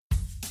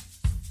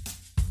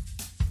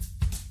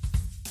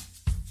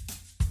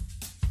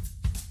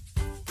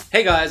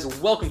Hey guys,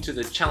 welcome to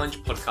the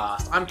Challenge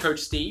Podcast. I'm Coach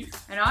Steve.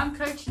 And I'm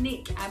Coach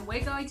Nick, and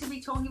we're going to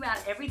be talking about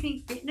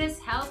everything fitness,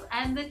 health,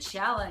 and the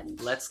challenge.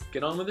 Let's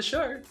get on with the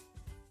show.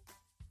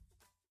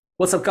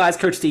 What's up guys,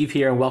 Coach Steve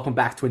here, and welcome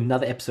back to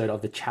another episode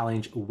of the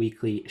Challenge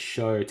Weekly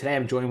Show. Today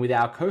I'm joined with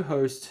our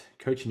co-host,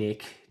 Coach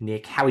Nick.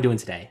 Nick, how are we doing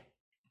today?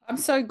 I'm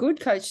so good,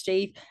 Coach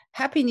Steve.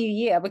 Happy New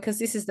Year, because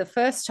this is the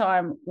first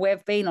time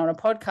we've been on a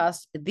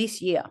podcast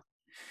this year.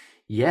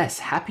 Yes,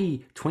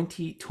 happy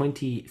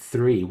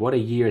 2023. What a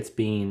year it's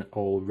been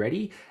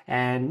already.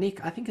 And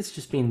Nick, I think it's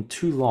just been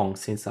too long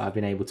since I've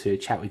been able to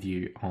chat with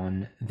you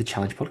on the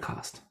Challenge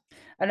Podcast.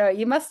 I know,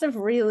 you must have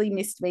really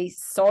missed me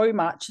so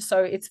much.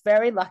 So it's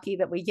very lucky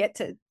that we get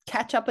to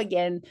catch up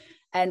again,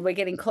 and we're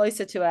getting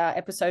closer to our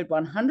episode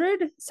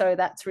 100. So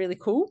that's really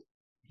cool.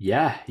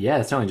 Yeah,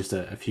 it's only just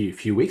a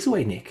few weeks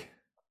away, Nick.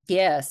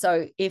 Yeah,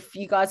 so if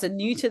you guys are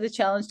new to the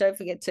challenge, don't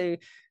forget to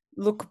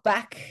look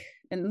back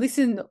and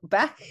listen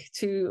back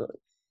to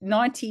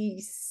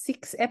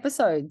 96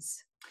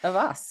 episodes of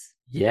us.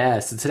 Yeah,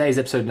 so today's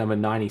episode number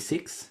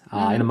 96.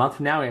 In a month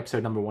from now,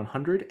 episode number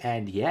 100.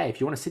 And yeah, if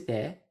you want to sit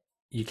there,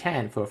 you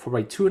can for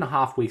probably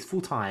 2.5 weeks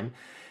full time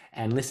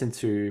and listen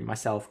to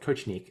myself,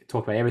 Coach Nick,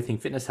 talk about everything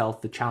fitness,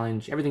 health, the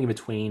challenge, everything in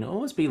between.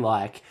 Almost be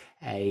like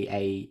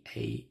a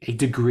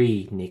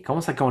degree, Nick,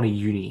 almost like going to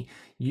uni.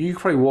 You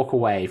probably walk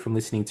away from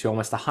listening to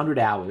almost 100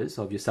 hours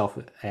of yourself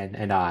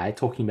and I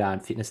talking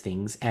about fitness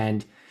things,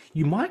 and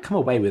you might come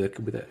away with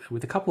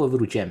a couple of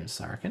little gems,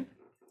 I reckon.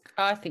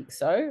 I think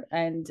so.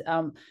 And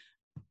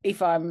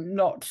if I'm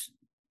not,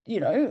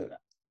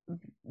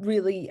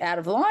 really out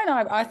of line,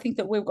 I think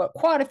that we've got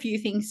quite a few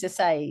things to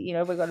say.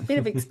 We've got a bit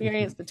of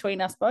experience between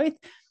us both.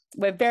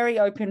 We're very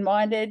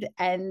open-minded,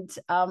 and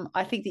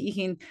I think that you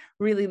can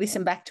really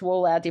listen back to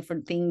all our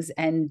different things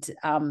and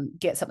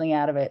get something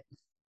out of it.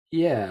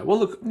 Yeah, well,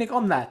 look, Nick,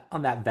 on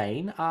that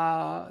vein,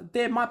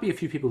 there might be a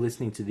few people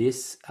listening to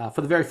this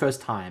for the very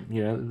first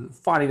time,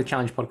 finding the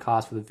Challenge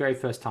Podcast for the very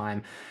first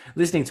time,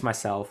 listening to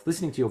myself,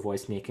 listening to your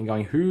voice, Nick, and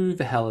going, who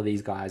the hell are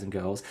these guys and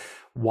girls?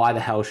 Why the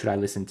hell should I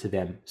listen to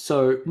them?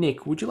 So,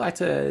 Nick, would you like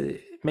to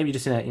maybe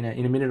just in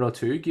a minute or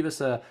two give us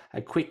a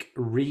quick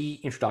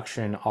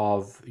reintroduction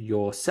of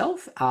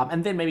yourself,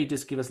 and then maybe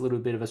just give us a little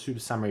bit of a super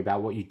summary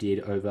about what you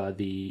did over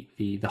the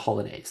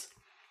holidays?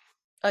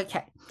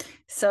 Okay,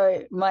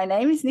 so my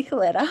name is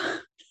Nicoletta.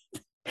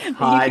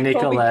 Hi,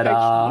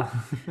 Nicoletta.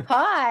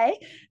 Hi,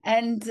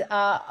 and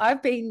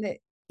I've been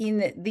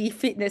in the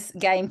fitness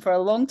game for a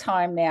long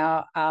time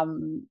now.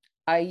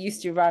 I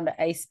used to run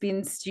a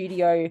spin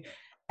studio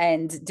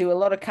and do a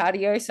lot of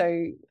cardio.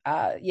 So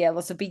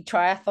lots of big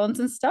triathlons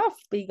and stuff,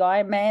 big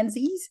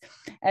Ironmansies.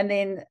 And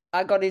then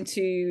I got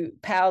into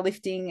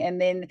powerlifting,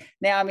 and then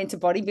now I'm into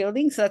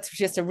bodybuilding. So that's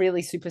just a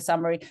really super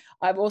summary.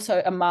 I'm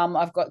also a mum.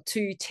 I've got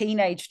 2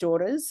 teenage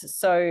daughters.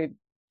 So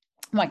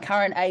my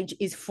current age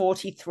is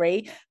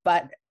 43,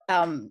 but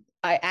I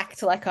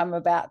act like I'm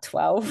about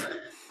 12.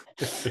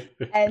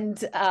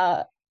 And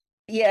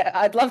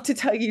I'd love to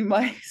tell you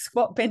my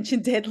squat, bench,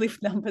 and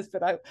deadlift numbers,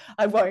 but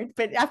I won't.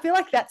 But I feel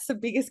like that's the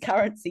biggest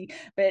currency.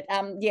 But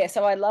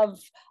so I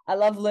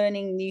love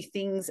learning new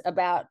things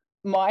about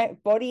my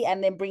body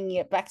and then bringing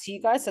it back to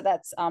you guys. So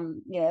that's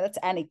that's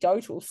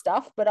anecdotal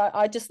stuff. But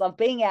I just love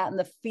being out in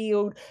the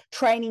field,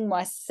 training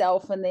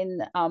myself, and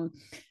then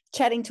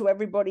chatting to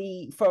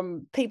everybody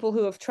from people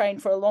who have trained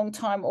for a long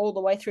time all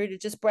the way through to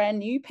just brand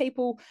new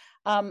people.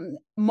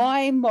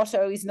 My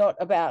motto is not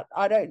about,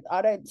 I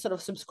don't sort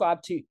of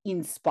subscribe to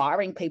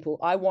inspiring people.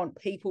 I want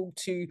people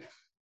to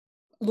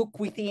look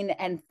within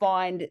and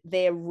find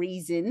their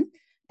reason.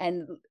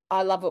 And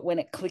I love it when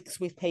it clicks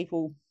with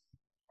people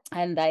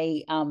and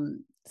they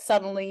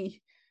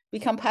suddenly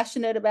become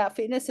passionate about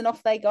fitness and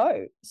off they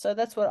go. So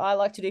that's what I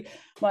like to do.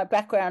 My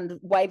background,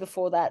 way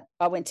before that,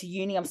 I went to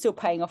uni. I'm still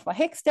paying off my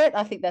HECS debt.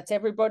 I think that's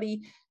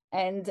everybody.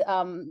 And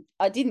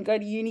I didn't go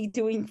to uni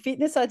doing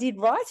fitness. I did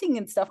writing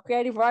and stuff,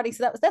 creative writing.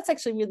 So that's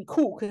actually really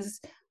cool,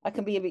 because I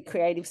can be a bit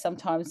creative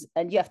sometimes,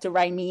 and you have to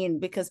rein me in,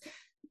 because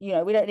we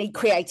don't need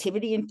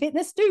creativity in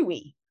fitness, do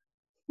we?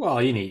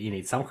 Well, you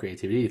need some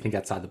creativity. You think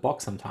outside the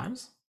box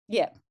sometimes.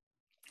 Yeah.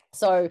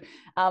 So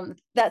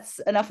that's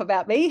enough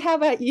about me. How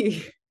about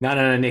you?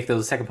 No, Nick, there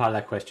was a second part of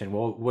that question.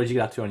 Well, what did you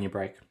get up to on your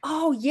break?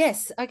 Oh,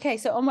 yes. Okay,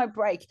 so on my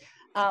break,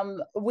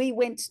 we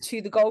went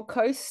to the Gold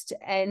Coast,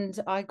 and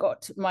I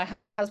got my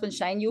husband,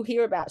 Shane. You'll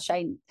hear about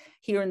Shane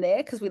here and there,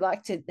 because we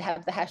like to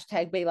have the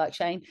hashtag Be Like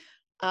Shane.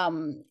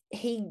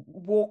 He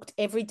walked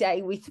every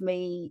day with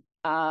me.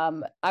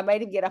 I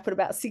made him get up at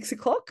about 6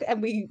 o'clock,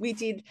 and we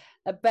did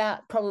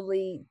about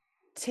probably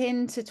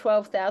 10 to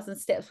 12,000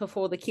 steps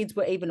before the kids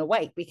were even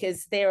awake,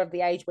 because they're of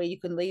the age where you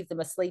can leave them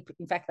asleep.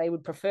 In fact, they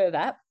would prefer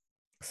that.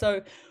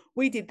 So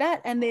we did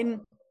that, and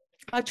then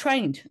I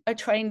trained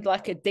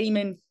like a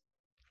demon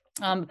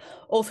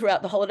all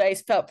throughout the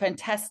holidays. Felt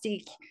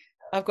fantastic.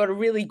 I've got a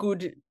really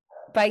good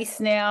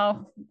base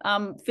now,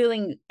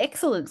 feeling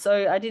excellent.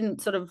 So I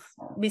didn't sort of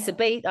miss a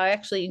beat. I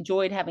actually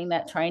enjoyed having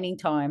that training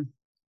time.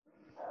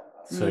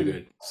 So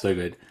good.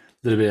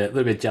 A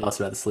little bit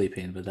jealous about the sleep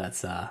in, but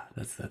that's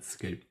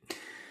good.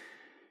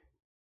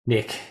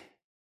 Nick,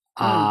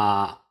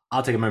 Mm,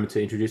 I'll take a moment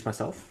to introduce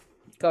myself.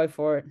 go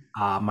for it.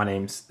 My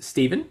name's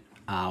Stephen,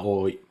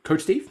 or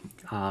Coach Steve.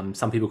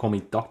 Some people call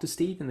me Dr.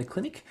 Steve in the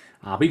clinic,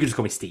 but you can just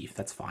call me Steve.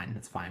 That's fine.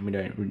 That's fine. We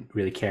don't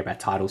really care about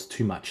titles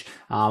too much.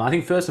 I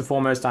think first and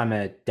foremost, I'm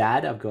a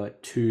dad. I've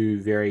got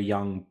two very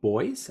young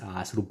boys.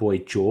 This little boy,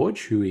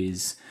 George, who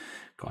is,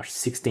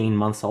 16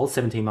 months old,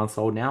 17 months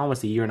old now,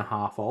 almost a year and a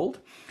half old.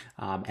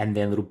 And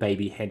then little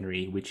baby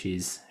Henry, who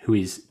is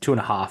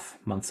 2.5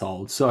 months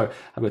old. So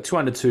I've got two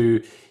under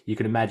two. You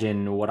can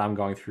imagine what I'm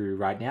going through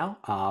right now.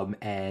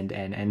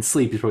 And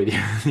sleep is probably the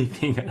only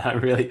thing that I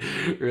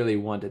really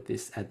want at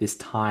this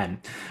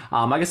time.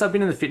 I guess I've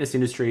been in the fitness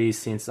industry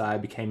since I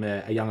became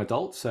a young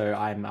adult. So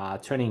I'm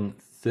turning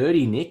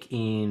 30, Nick,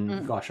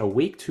 in a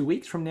week, 2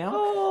 weeks from now.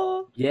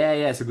 Oh,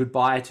 Yeah. So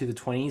goodbye to the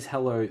 20s.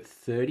 Hello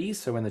 30s.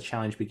 So when the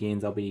challenge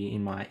begins, I'll be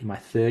in my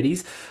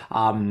 30s.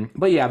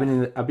 But yeah,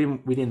 I've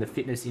been within the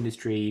fitness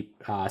industry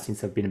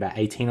since I've been about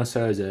 18 or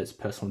so as a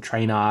personal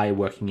trainer,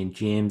 working in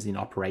gyms, in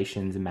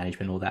operations and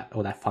management, all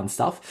that fun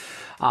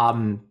stuff.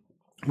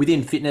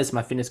 Within fitness,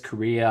 my fitness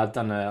career, I've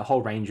done a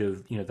whole range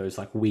of, those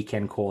like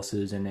weekend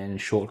courses and then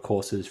short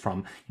courses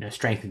from,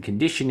 strength and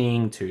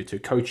conditioning to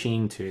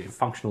coaching to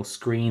functional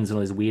screens and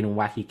all these weird and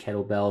wacky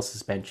kettlebell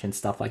suspension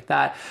stuff like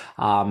that.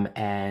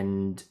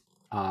 And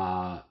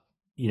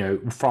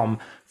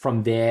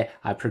from there,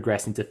 I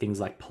progressed into things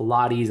like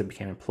Pilates. I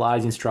became a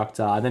Pilates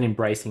instructor, and then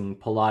embracing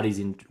Pilates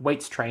in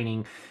weights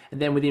training. And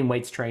then within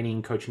weights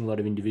training, coaching a lot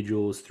of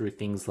individuals through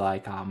things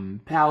like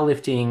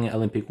powerlifting,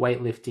 Olympic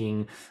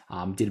weightlifting,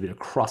 did a bit of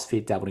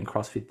CrossFit, dabbled in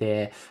CrossFit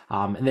there.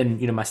 And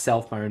then,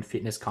 myself, my own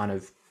fitness kind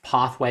of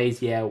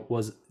pathways,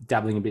 was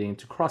dabbling a bit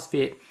into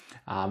CrossFit.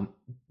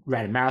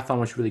 Ran a marathon,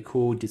 which was really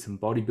cool. Did some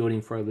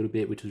bodybuilding for a little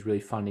bit, which was really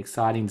fun and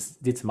exciting.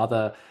 Did some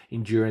other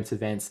endurance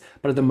events,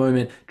 but at the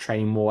moment,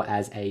 training more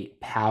as a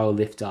power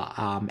lifter,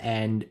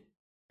 and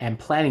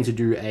planning to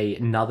do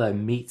another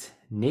meet,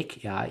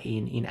 Nick,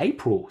 in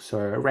April. So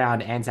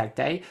around Anzac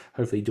Day,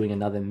 hopefully doing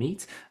another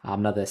meet,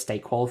 another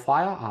state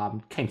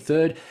qualifier. Came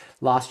third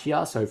last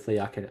year, so hopefully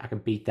I can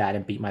beat that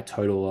and beat my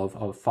total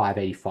of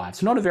 585.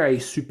 So not a very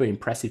super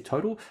impressive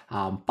total,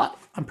 but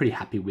I'm pretty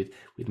happy with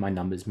my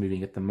numbers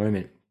moving at the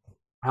moment.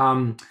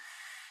 I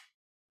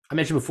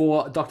mentioned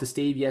before, Dr.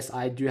 Steve, yes,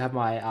 I do have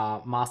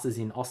my master's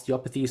in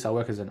osteopathy. So I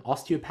work as an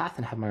osteopath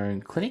and have my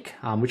own clinic,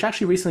 which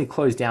actually recently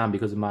closed down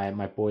because of my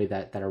boy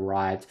that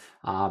arrived.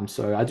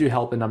 So I do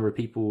help a number of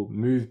people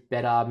move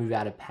better, move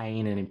out of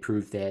pain and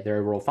improve their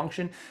overall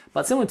function.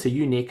 But similar to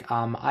you, Nick,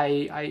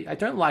 I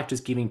don't like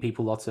just giving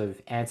people lots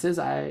of answers.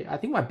 I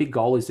think my big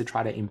goal is to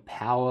try to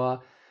empower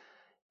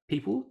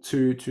people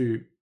to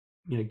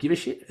give a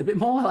shit a bit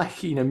more, like,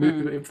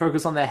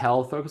 focus on their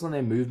health, focus on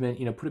their movement,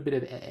 put a bit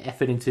of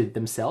effort into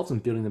themselves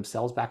and building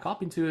themselves back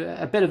up into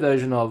a better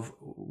version of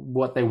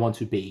what they want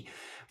to be.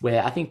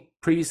 Where I think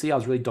previously I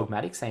was really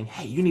dogmatic, saying,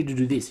 hey, you need to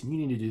do this and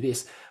you need to do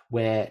this.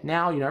 Where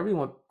now, I really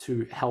want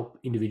to help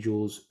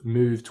individuals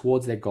move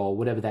towards their goal,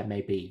 whatever that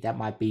may be. That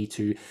might be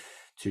to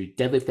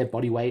deadlift their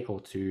body weight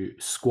or to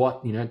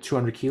squat,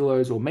 200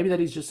 kilos, or maybe that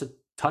is just to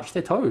touch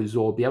their toes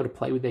or be able to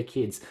play with their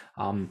kids.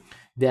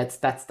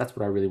 That's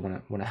what I really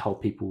want to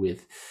help people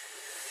with.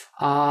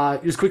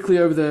 Just quickly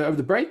over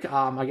the break,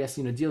 I guess,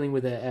 dealing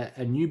with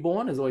a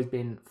newborn has always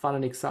been fun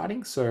and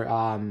exciting. So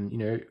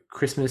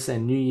Christmas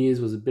and New Year's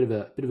was a bit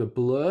of a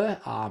blur.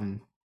 I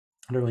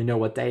don't really know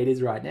what day it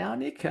is right now,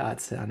 Nick. I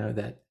know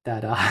that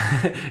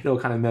it all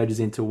kind of merges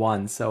into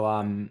one. So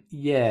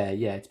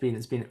it's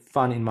been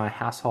fun in my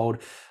household.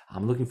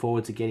 I'm looking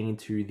forward to getting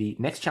into the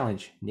next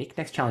challenge, Nick.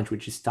 Next challenge,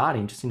 which is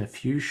starting just in a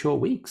few short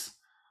weeks.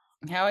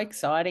 how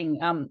exciting.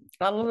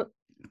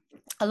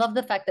 I love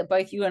the fact that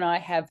both you and I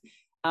have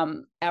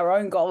our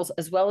own goals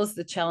as well as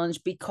the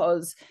challenge,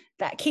 because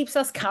that keeps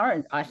us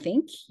current. I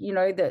think,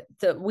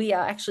 that we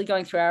are actually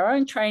going through our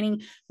own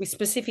training with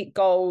specific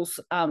goals.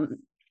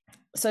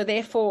 So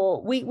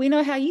therefore, we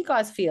know how you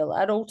guys feel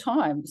at all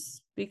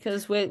times,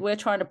 because we're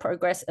trying to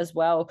progress as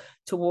well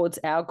towards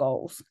our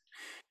goals.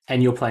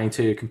 And you're planning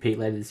to compete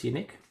later this year,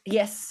 Nick?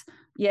 Yes,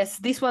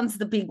 this one's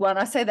the big one.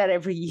 I say that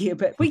every year,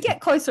 but we get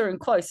closer and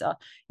closer.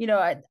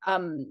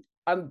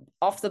 I'm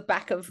off the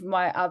back of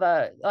my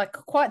other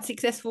quite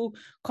successful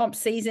comp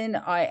season.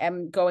 I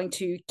am going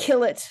to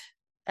kill it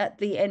at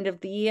the end of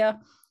the year,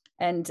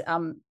 and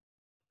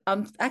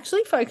I'm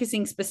actually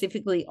focusing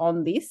specifically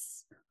on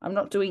this. I'm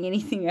not doing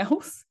anything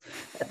else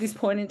at this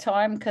point in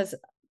time, because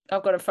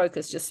I've got to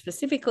focus just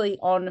specifically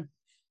on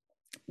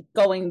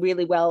going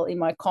really well in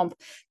my comp.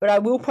 But I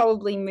will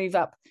probably move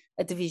up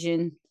a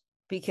division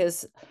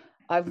because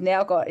I've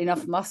now got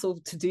enough muscle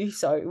to do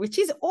so, which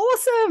is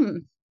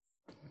awesome.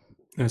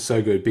 That's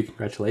so good. Big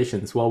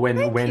congratulations. Well, when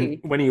you.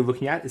 When are you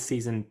looking at? Is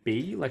season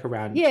B like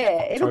around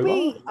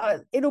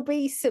October? It'll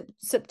be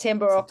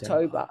September,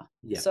 October.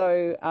 Yeah.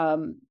 So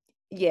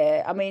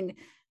I mean,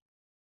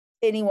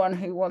 anyone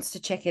who wants to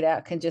check it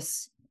out can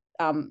just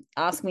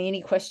ask me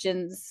any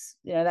questions.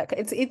 That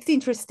it's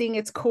interesting,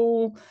 it's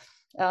cool.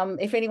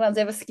 If anyone's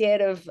ever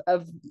scared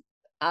of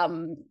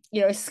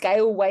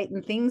scale weight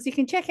and things, you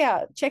can check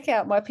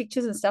out my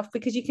pictures and stuff,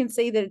 because you can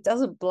see that it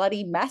doesn't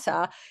bloody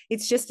matter.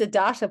 It's just a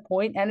data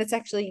point, and it's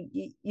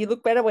actually, you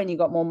look better when you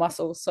got more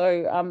muscle.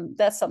 So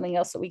that's something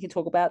else that we can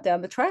talk about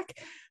down the track.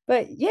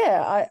 But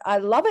yeah, I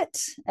love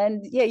it.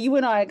 And yeah, you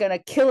and I are going to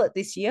kill it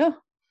this year.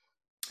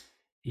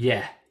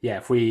 Yeah.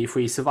 If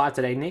we survive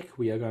today, Nick,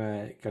 we are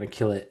gonna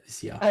kill it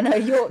this year. I know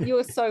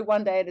you're so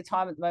one day at a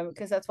time at the moment,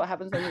 because that's what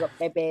happens when you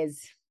got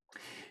bears.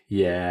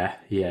 Yeah.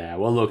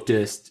 Well, look,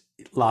 just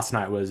last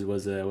night was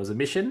a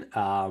mission,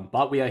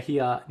 but we are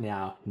here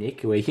now,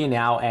 Nick. We're here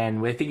now,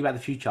 and we're thinking about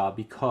the future,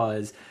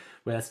 because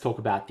let's talk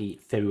about the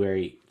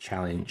February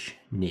challenge,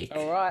 Nick.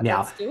 All right,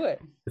 now, let's do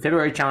it. The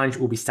February challenge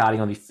will be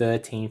starting on the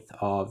 13th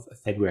of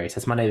February. So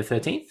that's Monday the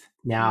 13th.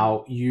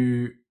 Now,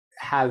 you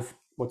have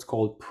what's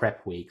called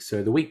prep week.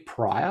 So the week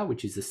prior,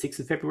 which is the 6th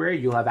of February,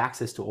 you'll have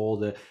access to all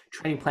the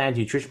training plans,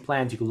 nutrition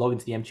plans. You can log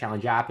into the M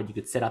Challenge app, and you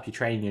could set up your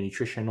training, your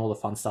nutrition, all the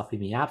fun stuff in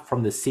the app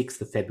from the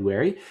 6th of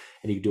February.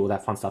 And you can do all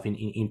that fun stuff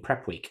in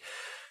prep week.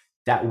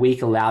 That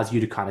week allows you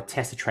to kind of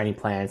test the training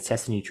plans,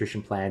 test the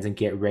nutrition plans, and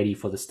get ready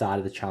for the start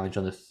of the challenge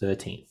on the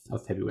 13th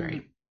of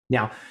February.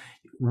 Now,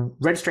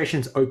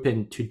 registration's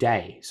open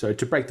today. So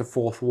to break the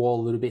fourth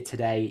wall a little bit,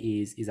 today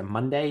is a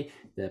Monday.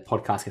 The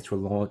podcast gets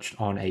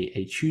relaunched on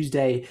a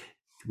Tuesday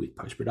with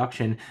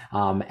post-production,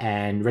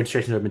 and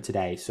registration's open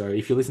today. So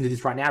if you're listening to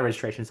this right now,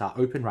 registrations are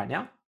open right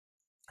now,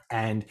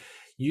 and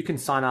you can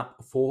sign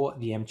up for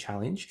the M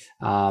Challenge.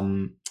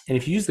 And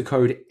if you use the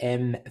code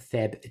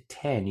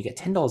MFEB10, you get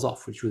 $10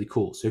 off, which is really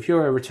cool. So if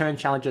you're a return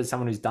challenger,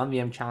 someone who's done the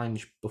M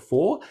Challenge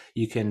before,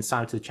 you can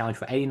sign up to the challenge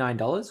for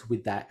 $89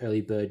 with that early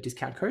bird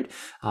discount code.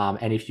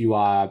 And if you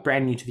are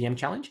brand new to the M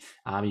Challenge,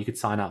 you could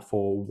sign up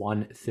for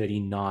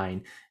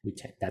 $139.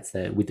 That's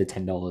with the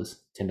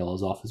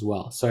 $10 off as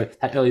well. So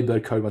that early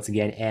bird code, once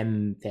again,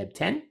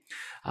 MFEB10.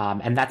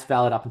 And that's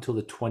valid up until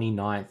the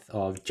 29th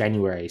of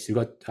January. So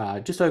you've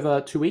got just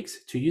over 2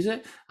 weeks to use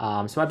it.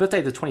 So my birthday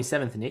is the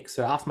 27th, Nick.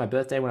 So after my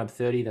birthday, when I'm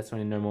 30, that's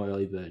when no more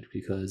early bird,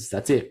 because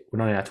that's it. We're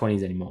not in our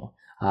 20s anymore.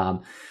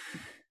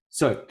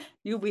 So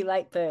you'll be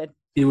late bird.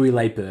 It will be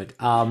late bird.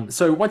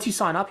 So once you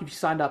sign up, if you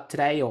signed up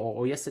today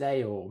or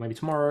yesterday or maybe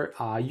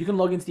tomorrow, you can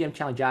log into the M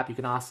Challenge app. You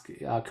can ask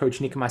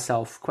Coach Nick and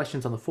myself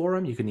questions on the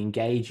forum. You can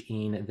engage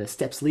in the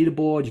steps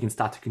leaderboard. You can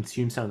start to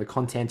consume some of the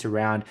content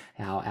around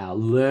our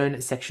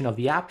learn section of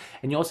the app.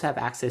 And you also have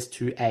access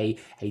to a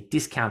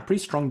discount,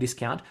 pretty strong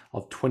discount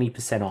of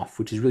 20% off,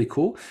 which is really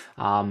cool.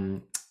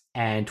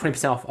 And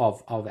 20%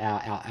 off of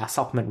our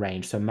supplement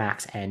range, so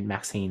Max and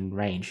Maxine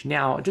range.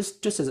 Now,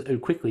 just as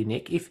quickly,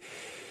 Nick,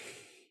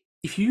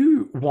 if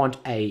you want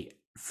a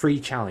free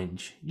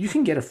challenge, you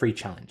can get a free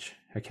challenge.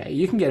 Okay,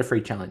 you can get a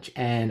free challenge,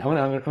 and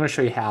I'm gonna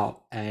show you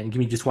how. And give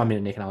me just 1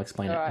 minute, Nick, and I'll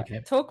explain it. Right.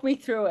 Okay, talk me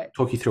through it.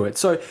 Talk you through it.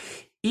 So,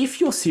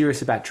 if you're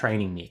serious about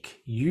training, Nick,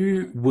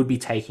 you would be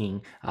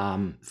taking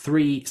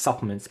 3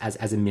 supplements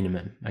as a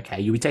minimum.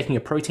 Okay, you'll be taking a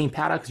protein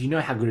powder because you know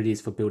how good it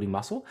is for building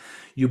muscle.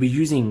 You'll be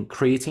using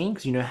creatine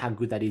because you know how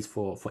good that is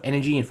for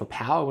energy and for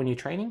power when you're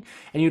training.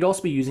 And you'd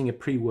also be using a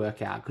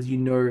pre-workout because you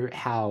know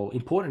how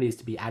important it is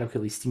to be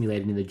adequately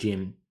stimulated in the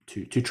gym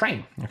to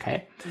train.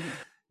 Okay. Mm-hmm.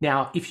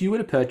 Now, if you were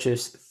to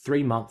purchase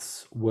 3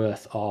 months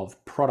worth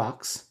of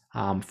products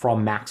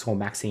from Max or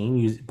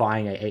Maxine,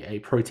 buying a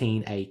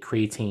protein, a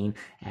creatine,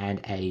 and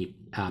a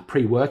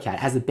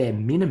pre-workout as a bare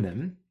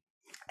minimum,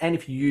 and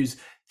if you use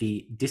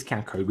the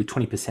discount code with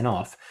 20%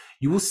 off,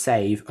 you will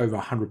save over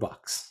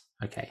 $100.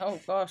 Okay. Oh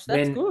gosh,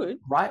 that's good.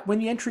 Right. When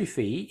the entry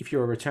fee, if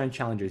you're a return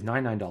challenger, is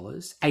 $99,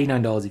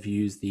 $89 if you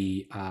use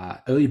the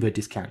early bird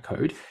discount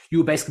code, you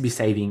will basically be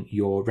saving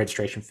your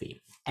registration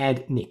fee.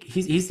 And Nick,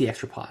 here's the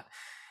extra part.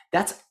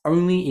 That's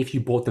only if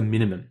you bought the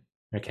minimum.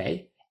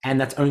 Okay. And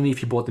that's only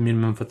if you bought the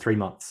minimum for 3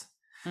 months.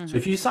 Mm-hmm. So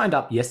if you signed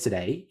up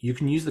yesterday, you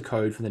can use the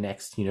code for the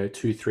next,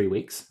 2-3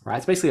 weeks, right?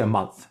 It's basically a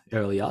month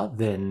earlier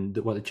than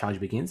what the challenge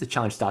begins. The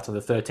challenge starts on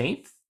the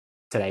 13th.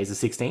 Today is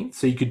the 16th.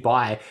 So you could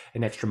buy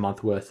an extra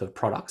month worth of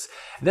products.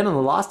 And then on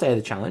the last day of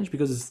the challenge,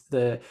 because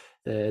the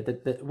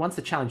once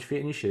the challenge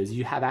finishes,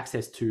 you have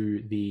access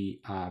to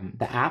the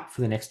app for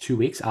the next 2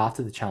 weeks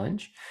after the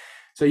challenge.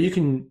 So you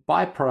can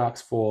buy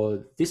products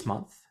for this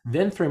month,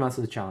 then 3 months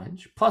of the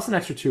challenge, plus an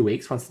extra 2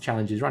 weeks once the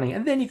challenge is running.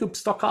 And then you could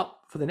stock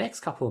up for the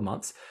next couple of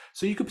months.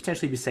 So you could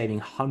potentially be saving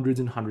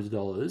hundreds and hundreds of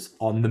dollars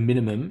on the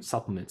minimum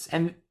supplements.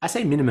 And I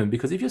say minimum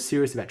because if you're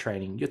serious about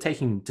training, you're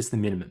taking just the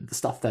minimum, the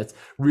stuff that's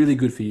really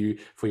good for you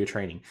for your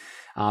training.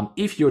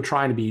 If you're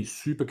trying to be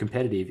super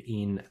competitive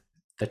in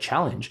the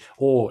challenge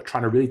or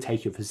trying to really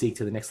take your physique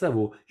to the next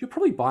level, you're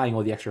probably buying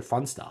all the extra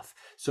fun stuff.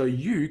 So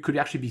you could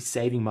actually be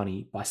saving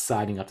money by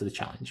signing up to the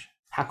challenge.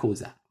 How cool is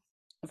that?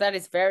 That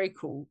is very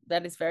cool.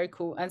 That is very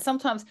cool. And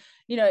sometimes,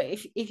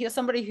 if you're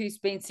somebody who's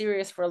been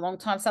serious for a long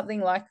time, something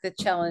like the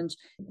challenge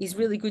is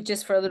really good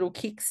just for a little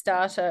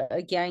Kickstarter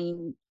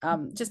again,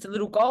 just a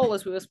little goal,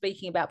 as we were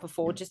speaking about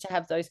before, just to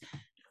have those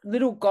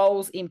little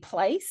goals in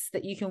place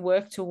that you can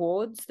work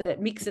towards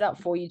that mix it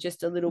up for you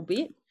just a little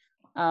bit.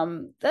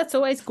 That's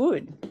always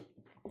good.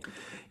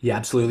 Yeah,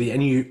 absolutely.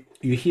 And you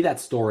hear that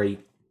story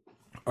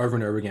over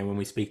and over again when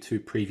we speak to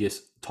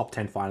previous top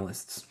 10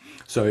 finalists.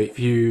 So if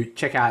you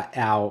check out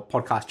our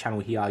podcast channel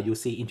here, you'll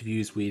see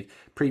interviews with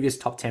previous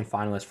top 10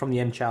 finalists from the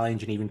M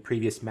Challenge and even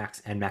previous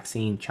Max and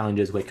Maxine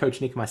challenges where Coach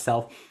Nick and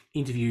myself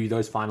interview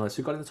those finalists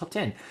who got in the top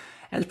 10. And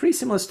it's a pretty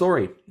similar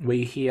story.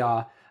 We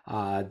hear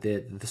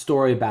the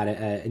story about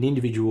an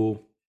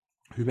individual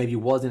who maybe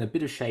was in a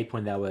bit of shape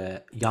when they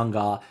were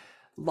younger.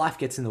 Life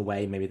gets in the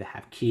way. Maybe they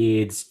have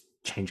kids,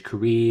 change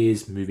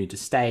careers, move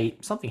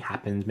interstate, something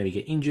happens, maybe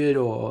get injured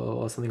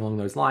or something along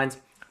those lines.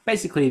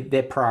 Basically,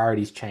 their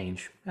priorities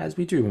change, as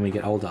we do when we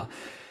get older.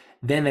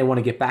 Then they want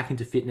to get back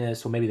into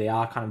fitness, or maybe they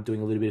are kind of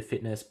doing a little bit of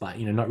fitness, but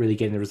not really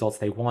getting the results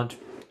they want.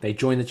 They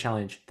join the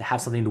challenge, they have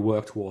something to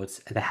work towards,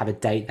 they have a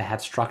date, they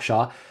have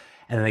structure,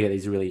 and then they get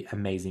these really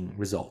amazing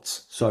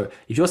results. So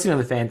if you're sitting on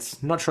the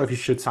fence, not sure if you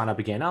should sign up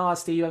again.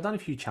 Steve, I've done a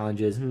few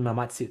challenges. I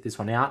might sit this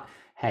one out.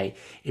 Hey,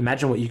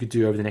 imagine what you could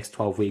do over the next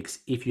 12 weeks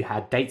if you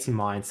had dates in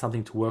mind,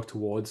 something to work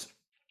towards.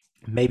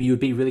 Maybe you would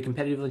be really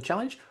competitive in the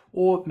challenge,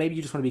 or maybe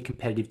you just want to be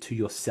competitive to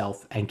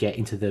yourself and get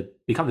into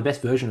become the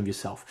best version of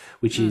yourself,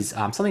 which is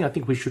something I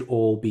think we should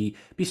all be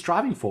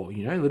striving for.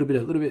 A little bit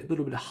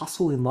of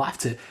hustle in life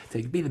to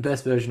be the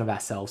best version of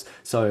ourselves.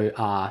 So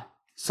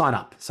sign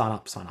up.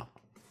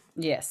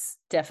 Yes,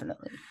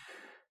 definitely.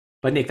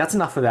 But Nick, that's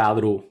enough of our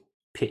little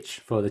pitch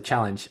for the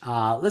challenge.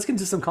 Let's get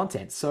into some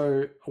content.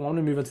 So I want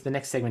to move on to the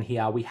next segment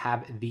here. We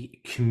have the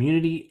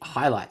community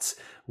highlights,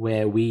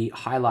 where we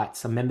highlight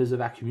some members of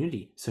our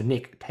community. So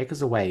Nick, take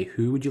us away.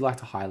 Who would you like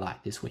to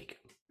highlight this week?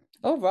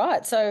 All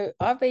right. So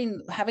I've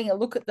been having a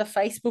look at the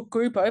Facebook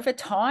group over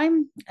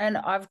time, and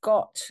I've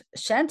got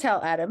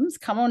Chantel Adams.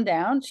 Come on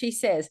down. She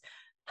says,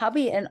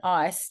 hubby and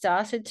I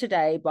started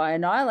today by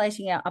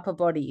annihilating our upper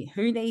body.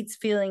 Who needs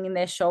feeling in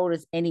their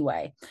shoulders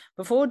anyway?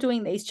 Before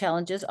doing these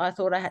challenges, I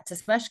thought I had to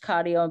smash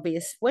cardio and be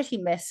a sweaty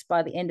mess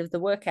by the end of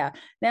the workout.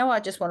 Now I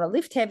just want to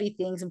lift heavy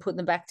things and put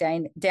them back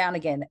down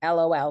again.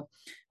 LOL.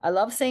 I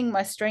love seeing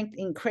my strength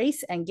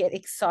increase and get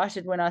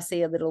excited when I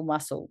see a little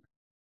muscle.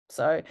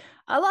 So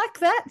I like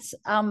that.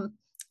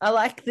 I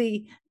like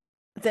the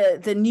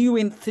new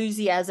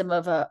enthusiasm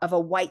of a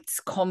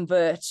weights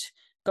convert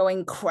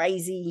going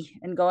crazy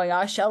and going,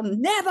 I shall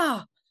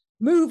never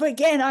move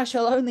again. I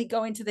shall only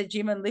go into the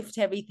gym and lift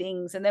heavy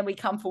things. And then we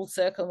come full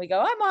circle and we go,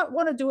 I might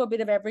want to do a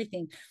bit of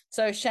everything.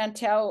 So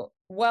Chantel,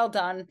 well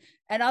done.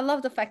 And I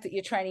love the fact that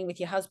you're training with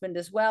your husband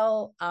as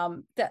well.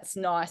 That's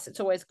nice. It's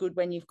always good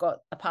when you've got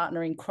a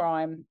partner in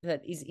crime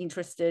that is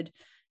interested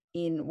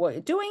in what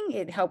you're doing.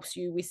 It helps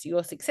you with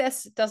your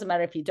success. It doesn't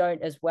matter if you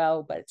don't as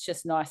well, but it's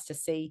just nice to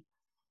see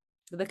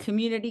the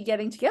community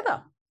getting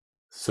together.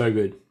 So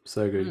good.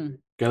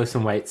 Go lift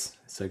some weights.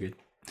 So good.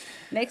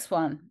 Next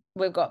one,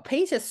 we've got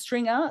Peter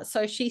Stringer.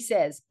 So she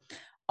says,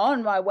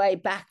 on my way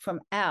back from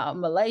our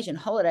Malaysian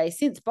holiday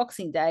since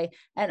Boxing Day,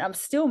 and I'm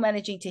still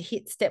managing to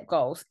hit step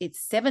goals.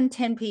 It's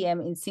 7:10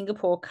 p.m. in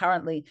Singapore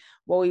currently,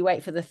 while we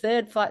wait for the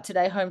third flight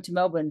today home to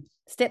Melbourne.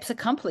 Steps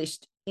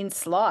accomplished in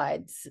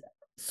slides.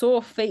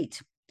 Sore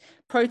feet.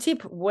 Pro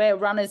tip, wear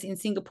runners in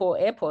Singapore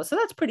airport. So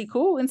that's pretty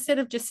cool. Instead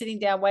of just sitting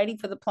down waiting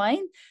for the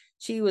plane,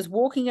 she was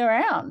walking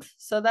around.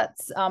 So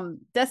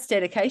that's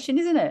dedication,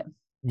 isn't it?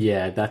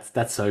 Yeah,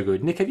 that's so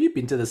good. Nick, have you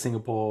been to the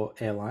Singapore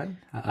airline?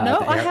 No,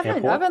 I haven't.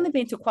 Airport? I've only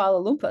been to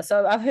Kuala Lumpur.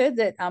 So I've heard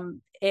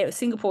that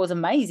Singapore is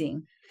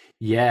amazing.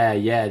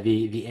 Yeah.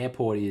 The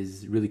airport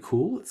is really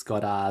cool. It's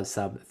got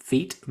some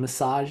feet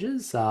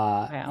massages,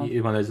 wow.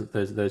 One of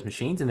those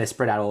machines, and they're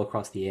spread out all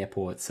across the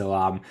airport.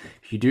 So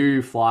if you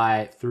do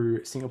fly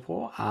through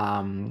Singapore,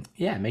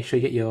 make sure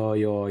you get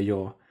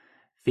your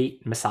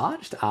feet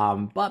massaged.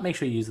 But make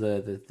sure you use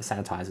the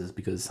sanitizers,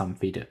 because some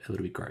feet are a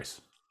little bit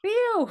gross.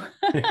 Ew.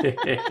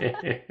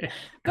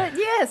 But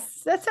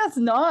yes, that sounds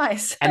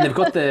nice. And they've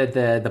got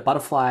the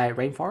butterfly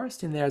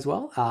rainforest in there as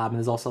well. And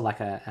there's also like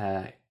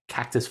a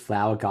cactus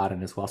flower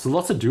garden as well. So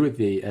lots to do at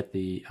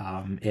the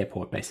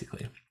airport,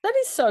 basically. That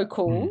is so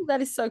cool.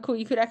 That is so cool.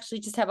 You could actually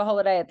just have a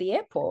holiday at the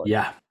airport.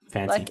 Yeah,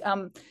 fancy. Like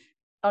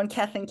on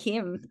Kath and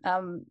Kim,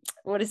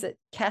 what is it?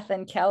 Kath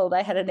and Cal,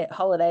 they had a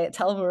holiday at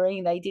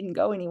Tullamarine. They didn't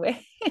go anywhere.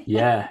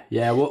 Yeah.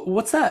 Well,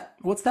 what's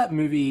that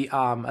movie?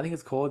 I think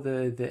it's called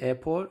the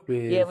Airport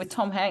with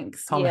Tom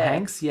Hanks. Tom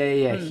Hanks.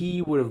 Yeah.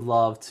 He would have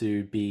loved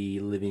to be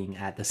living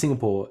at the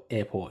Singapore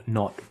airport,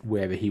 not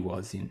wherever he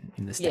was in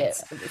the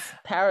States. Yeah,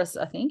 Paris,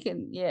 I think,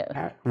 and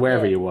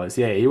wherever he was.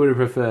 Yeah, he would have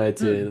preferred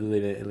to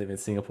live in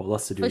Singapore.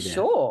 Lots to do for there.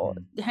 sure.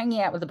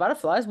 Hanging out with the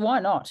butterflies, why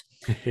not?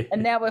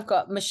 And now we've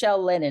got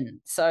Michelle Lennon.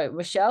 So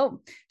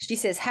Michelle, she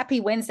says, "Happy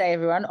Wednesday,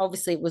 everyone."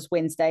 Obviously, it was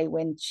Wednesday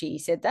when she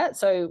said that.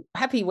 So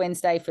happy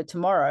Wednesday for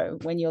tomorrow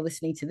when you're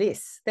listening to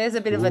this. There's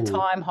a bit of a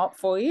time hop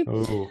for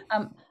you.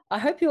 I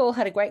hope you all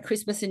had a great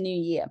Christmas and New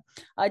Year.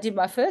 I did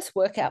my first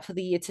workout for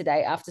the year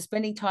today after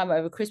spending time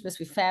over Christmas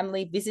with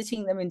family,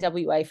 visiting them in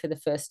WA for the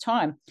first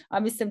time. I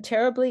miss them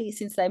terribly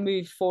since they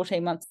moved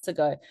 14 months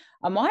ago.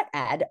 I might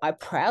add, I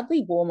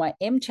proudly wore my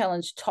M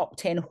Challenge Top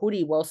 10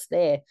 hoodie whilst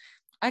there.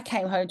 I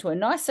came home to a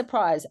nice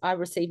surprise. I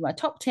received my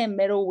top 10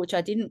 medal, which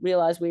I didn't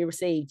realize we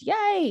received.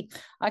 Yay!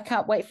 I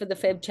can't wait for the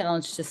Feb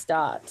Challenge to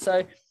start.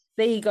 So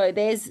there you go.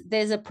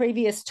 There's a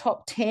previous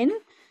top 10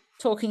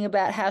 talking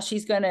about how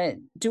she's going to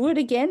do it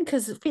again,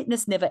 because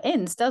fitness never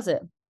ends, does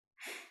it?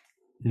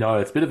 No,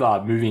 it's a bit of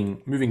a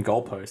moving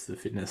goalpost, the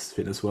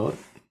fitness world.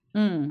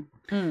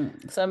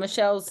 So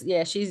Michelle's,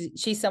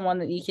 she's someone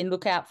that you can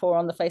look out for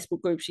on the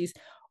Facebook group. She's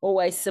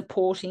always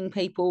supporting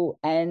people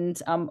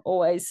and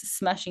always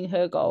smashing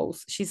her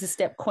goals. She's a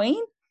step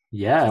queen.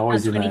 Yeah,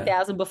 always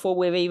 20,000 before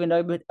we've even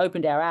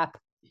opened our app.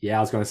 Yeah,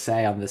 I was going to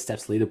say on the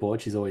steps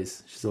leaderboard, she's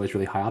always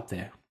really high up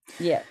there.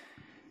 Yeah.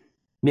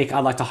 Nick,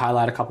 I'd like to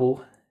highlight a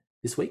couple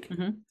this week.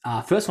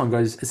 First one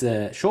is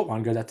a short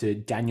one, goes out to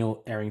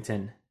Daniel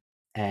Errington.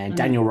 And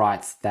Daniel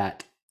writes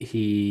that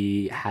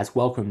he has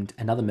welcomed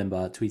another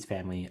member to his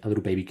family, a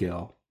little baby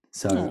girl.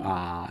 So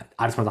I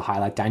just wanted to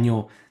highlight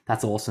Daniel.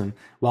 That's awesome.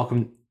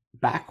 Welcome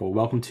back, or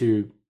welcome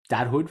to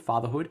dadhood,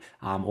 fatherhood,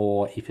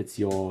 or if it's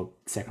your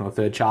second or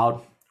third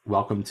child,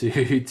 welcome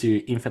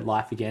to infant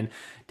life again,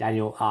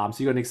 Daniel. So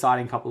you've got an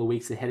exciting couple of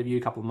weeks ahead of you,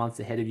 a couple of months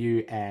ahead of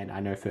you, and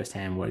I know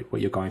firsthand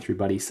what you're going through,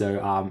 buddy.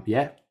 So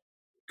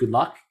good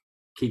luck.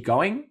 Keep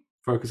going.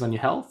 Focus on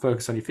your health,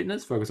 focus on your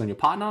fitness, focus on your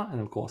partner, and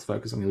of course,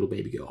 focus on your little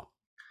baby girl.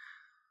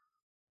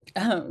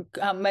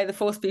 May the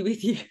force be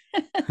with you.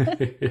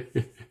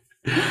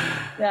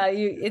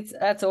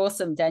 That's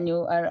awesome,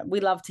 Daniel. We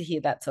love to hear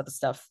that sort of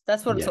stuff.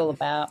 That's what it's all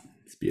about.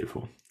 It's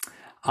beautiful.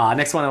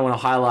 Next one I want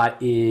to highlight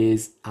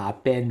is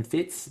Ben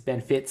Fitz.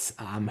 Ben Fitz,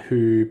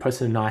 who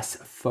posted a nice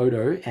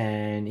photo,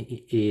 and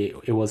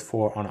it was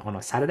on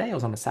a Saturday. It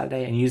was on a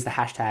Saturday, and used the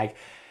hashtag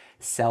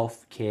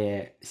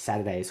Self-Care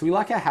Saturday. So we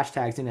like our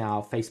hashtags in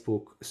our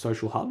Facebook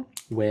social hub,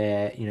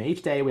 where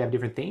each day we have a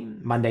different theme.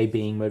 Monday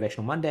being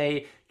Motivational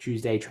Monday,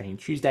 Tuesday Training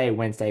Tuesday,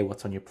 Wednesday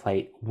What's on Your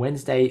Plate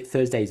Wednesday,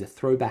 Thursday is a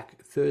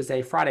Throwback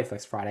Thursday, Friday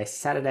Flex Friday,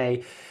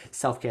 Saturday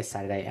Self-Care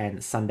Saturday,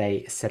 and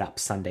Sunday Setup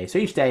Sunday. So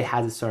each day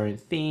has its own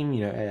theme,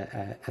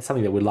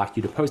 something that we'd like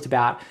you to post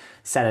about.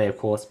 Saturday, of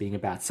course, being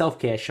about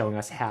self-care, showing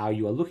us how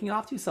you are looking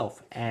after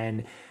yourself.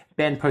 And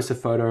Ben posts a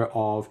photo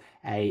of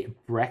a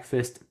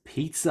breakfast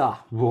pizza.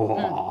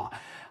 Whoa.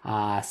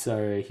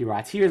 So he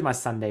writes, "Here is my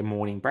Sunday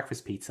morning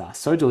breakfast pizza.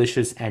 So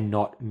delicious and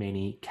not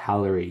many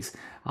calories."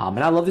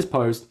 And I love this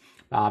post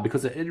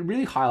because it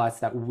really highlights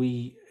that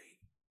we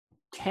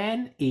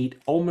can eat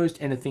almost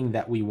anything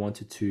that we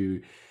wanted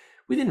to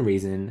within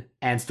reason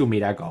and still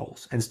meet our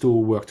goals and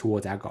still work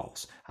towards our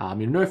goals.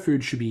 No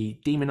food should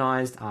be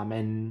demonized,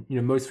 and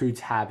most foods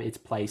have its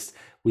place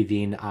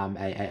within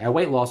a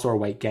weight loss or a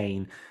weight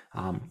gain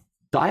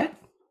diet,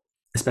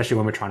 especially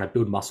when we're trying to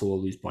build muscle or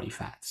lose body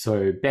fat.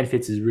 So Ben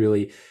Fitz is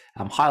really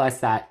highlights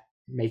that,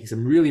 making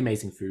some really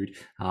amazing food,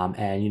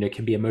 and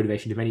can be a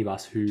motivation to many of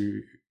us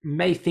who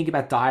may think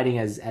about dieting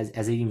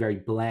as eating very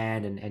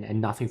bland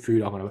and nothing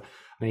food. I'm gonna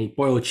eat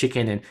boiled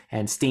chicken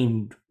and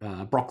steamed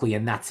broccoli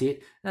and that's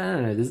it.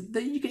 No.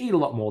 You can eat a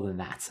lot more than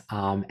that.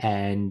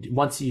 And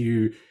once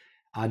you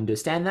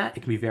understand that,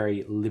 it can be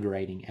very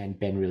liberating. And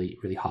Ben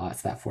really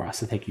highlights that for us.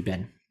 So thank you,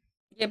 Ben.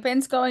 Yeah,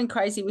 Ben's going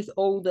crazy with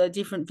all the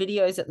different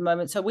videos at the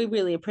moment. So we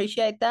really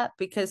appreciate that,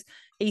 because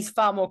he's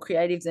far more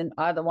creative than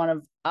either one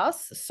of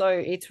us. So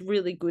it's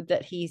really good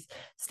that he's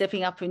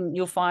stepping up, and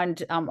you'll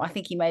find, I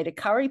think he made a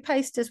curry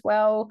paste as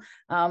well.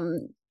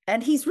 And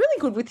he's really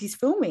good with his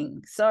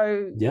filming.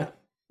 So yeah,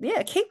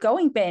 keep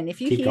going, Ben.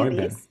 If you hear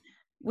this, Ben,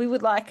 we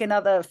would like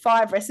another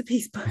 5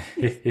 recipes,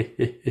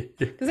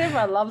 because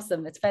everyone loves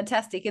them. It's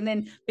fantastic. And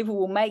then people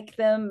will make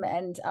them.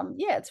 And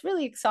it's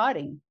really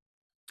exciting.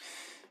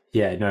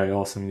 Yeah, no,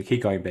 awesome.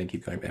 Keep going, Ben.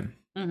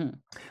 Mm-hmm.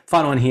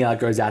 Final one here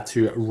goes out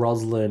to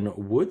Rosalind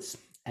Woods,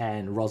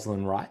 and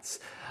Rosalind writes,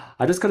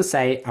 "I just got to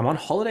say, I'm on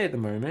holiday at the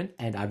moment,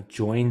 and I've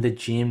joined the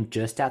gym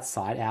just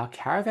outside our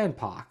caravan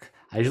park.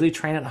 I usually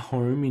train at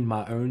home in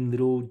my own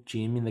little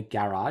gym in the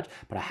garage,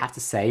 but I have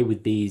to say,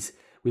 with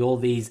all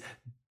these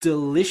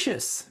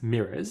delicious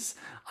mirrors,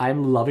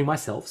 I'm loving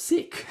myself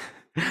sick.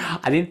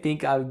 I didn't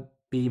think I'd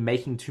be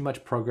making too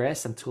much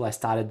progress until I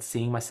started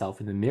seeing myself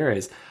in the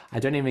mirrors. I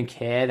don't even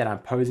care that I'm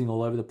posing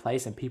all over the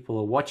place and people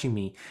are watching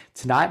me.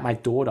 Tonight, my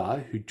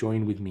daughter, who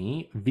joined with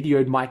me,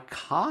 videoed my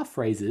calf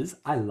raises.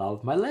 I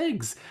love my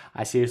legs.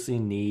 I seriously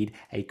need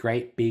a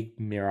great big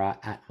mirror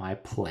at my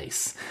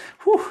place."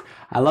 Whew.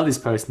 I love this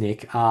post,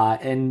 Nick.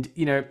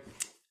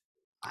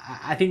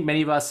 I think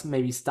many of us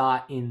maybe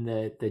start in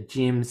the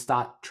gym,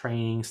 start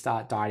training,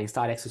 start dieting,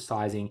 start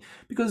exercising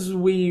because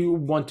we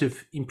want to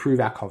improve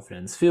our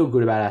confidence, feel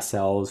good about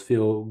ourselves,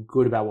 feel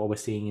good about what we're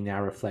seeing in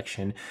our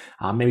reflection,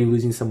 maybe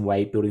losing some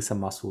weight, building some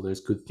muscle,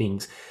 those good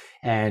things.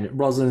 And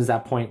Rosalind's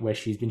at that point where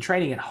she's been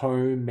training at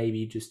home,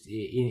 maybe just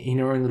in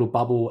her own little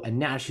bubble, and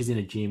now she's in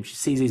a gym. She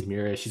sees these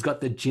mirrors. She's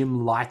got the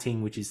gym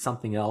lighting, which is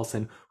something else,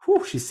 and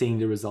she's seeing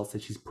the results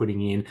that she's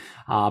putting in.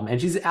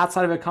 And she's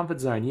outside of her comfort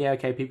zone. Yeah,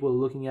 okay, people are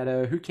looking at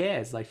her. Who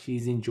cares? Like,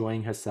 she's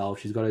enjoying herself.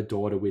 She's got a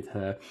daughter with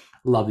her.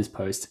 Love this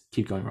post.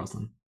 Keep going,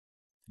 Rosalind.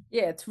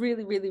 Yeah, it's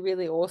really, really,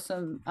 really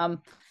awesome.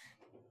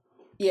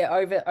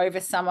 Over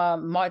summer,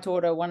 my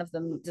daughter, one of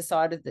them,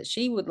 decided that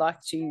she would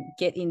like to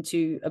get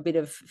into a bit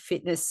of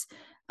fitness,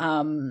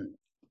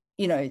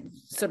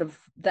 sort of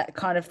that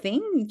kind of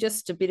thing,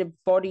 just a bit of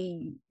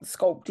body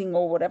sculpting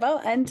or whatever.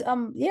 And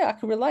yeah, I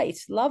can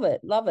relate. Love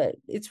it.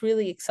 It's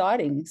really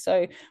exciting.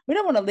 So we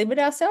don't want to limit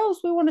ourselves.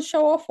 We want to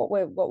show off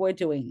what we're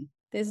doing.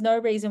 There's no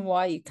reason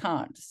why you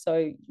can't.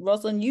 So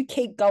Rosalind, you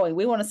keep going.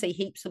 We want to see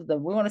heaps of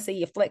them. We want to see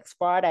your Flex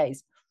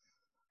Fridays.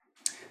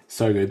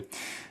 So good.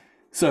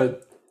 So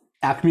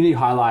our community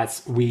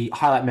highlights, we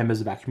highlight members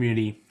of our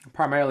community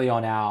primarily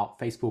on our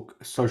Facebook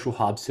social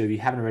hub. So if you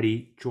haven't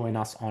already, join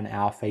us on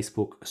our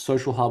Facebook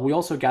social hub. We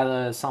also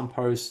gather some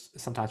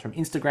posts, sometimes from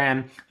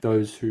Instagram,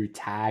 those who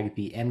tag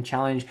the M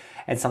Challenge,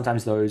 and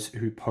sometimes those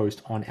who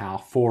post on our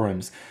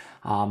forums.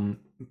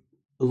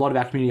 A lot of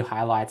our community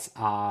highlights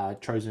are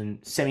chosen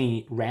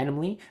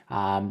semi-randomly.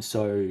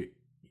 So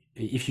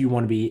if you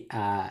want to be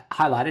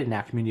highlighted in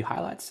our community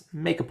highlights,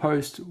 make a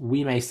post.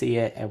 We may see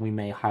it and we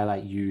may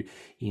highlight you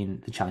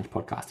in the Challenge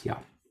podcast here.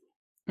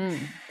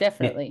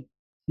 Definitely.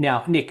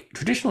 Now, Nick,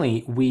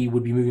 traditionally, we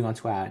would be moving on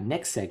to our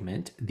next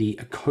segment, the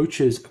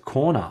Coach's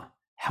Corner.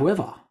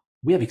 However,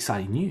 we have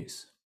exciting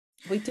news.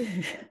 We do.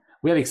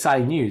 We have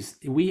exciting news.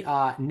 We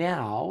are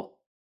now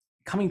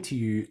coming to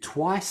you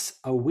twice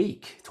a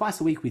week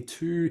with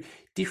two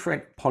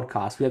different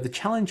podcasts. We have the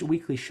Challenge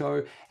Weekly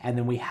Show, and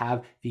then we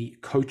have the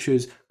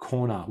Coach's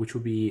Corner, which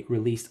will be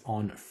released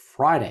on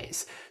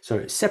Fridays.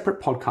 So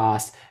separate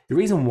podcasts. The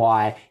reason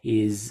why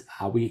is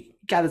we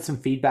gathered some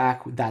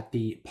feedback that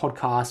the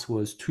podcast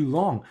was too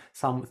long,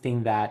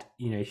 something that,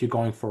 if you're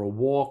going for a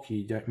walk,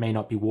 may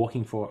not be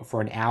walking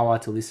for an hour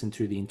to listen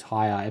to the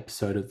entire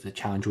episode of the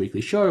Challenge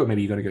Weekly Show, or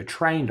maybe you're going to go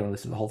train, don't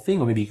listen to the whole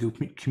thing, or maybe you're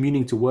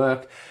commuting to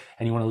work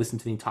and you want to listen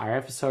to the entire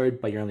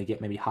episode, but you only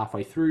get maybe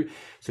halfway through.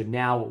 So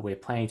now what we're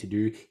planning to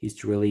do is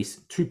to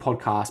release two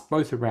podcasts,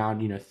 both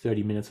around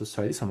 30 minutes or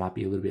so. This one might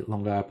be a little bit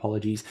longer,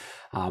 apologies,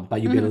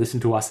 but you'll be able to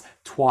listen to us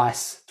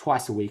twice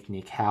a week.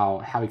 Nick,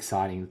 how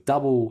exciting!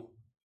 Double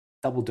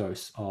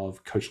dose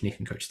of Coach Nick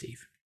and Coach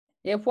Steve.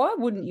 Yeah, why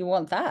wouldn't you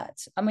want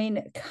that? I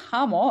mean,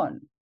 come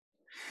on.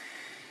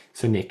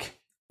 So Nick,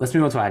 let's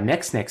move on to our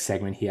next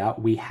segment here.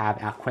 We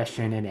have our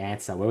question and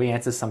answer, where we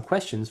answer some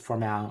questions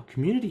from our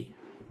community,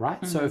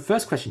 right? So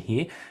first question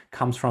here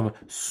comes from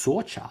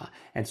Sorcha,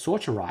 and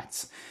Sorcha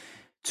writes,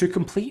 to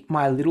complete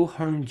my little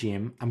home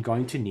gym, I'm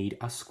going to need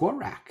a squat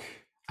rack.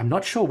 I'm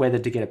not sure whether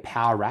to get a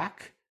power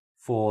rack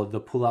for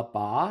the pull-up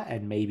bar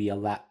and maybe a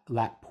lat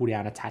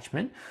pull-down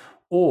attachment,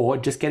 or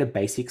just get a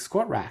basic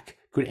squat rack.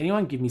 Could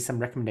anyone give me some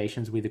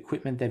recommendations with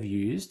equipment they've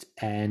used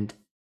and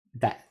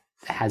that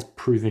has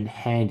proven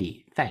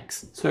handy?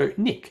 Thanks. So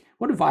Nick,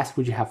 what advice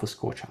would you have for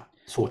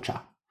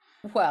Sorcha?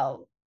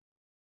 Well,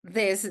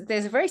 there's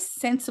a very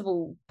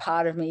sensible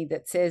part of me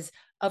that says,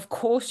 of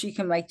course you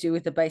can make do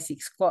with a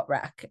basic squat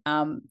rack.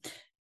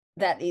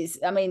 That is,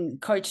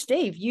 Coach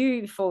Steve,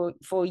 you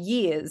for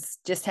years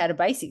just had a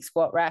basic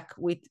squat rack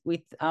with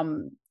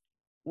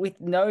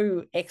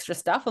no extra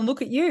stuff, and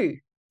look at you.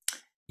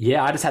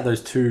 Yeah, I just had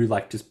those two,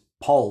 just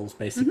poles,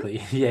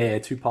 basically. Yeah,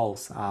 two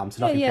poles. So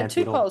nothing fancy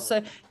two at all. poles.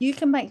 So you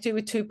can make do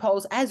with two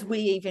poles, as we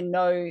even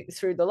know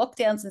through the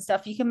lockdowns and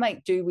stuff. You can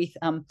make do with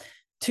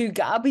two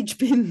garbage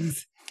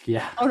bins.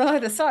 Yeah. On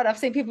either side. I've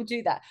seen people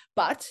do that.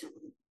 But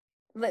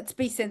let's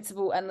be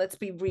sensible and let's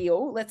be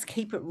real. Let's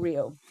keep it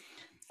real.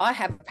 I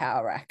have a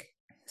power rack,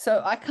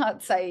 so I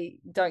can't say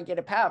don't get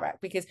a power rack,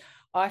 because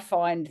I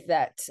find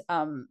that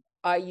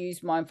I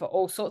use mine for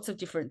all sorts of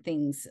different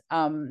things.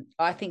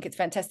 I think it's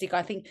fantastic.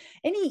 I think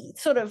any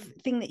sort of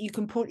thing that you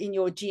can put in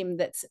your gym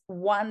that's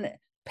one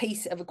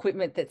piece of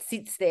equipment that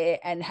sits there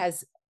and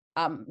has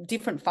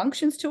different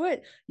functions to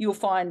it, you'll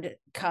find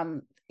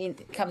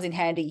comes in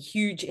handy,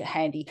 huge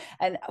handy.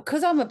 And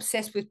because I'm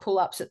obsessed with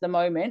pull-ups at the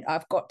moment,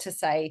 I've got to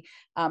say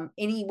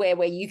anywhere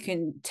where you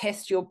can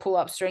test your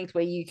pull-up strength,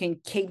 where you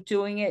can keep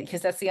doing it,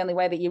 because that's the only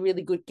way that you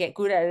really get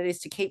good at it, is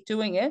to keep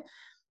doing it.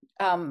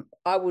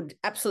 I would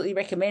absolutely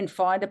recommend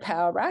find a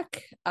power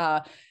rack.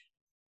 I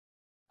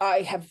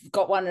have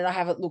got one and I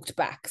haven't looked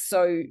back.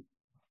 So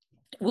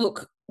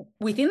look,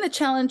 within the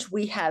challenge,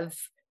 we have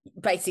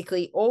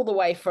basically all the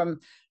way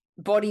from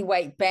body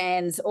weight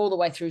bands, all the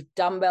way through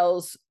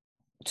dumbbells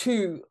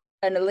to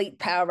an elite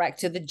power rack,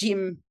 to the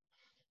gym,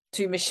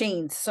 to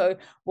machines. So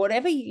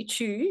whatever you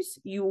choose,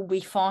 you will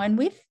be fine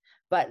with.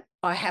 But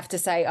I have to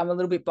say, I'm a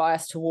little bit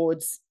biased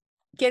towards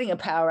getting a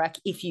power rack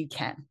if you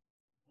can.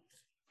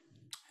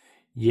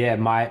 Yeah,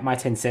 my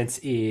 10 cents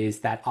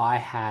is that I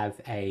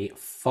have a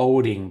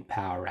folding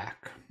power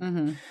rack.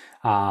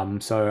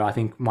 So I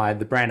think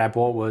the brand I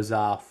bought was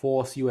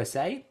Force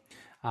USA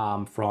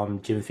from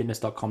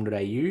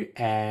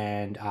gymfitness.com.au,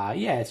 and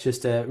it's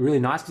just really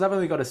nice, because I've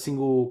only got a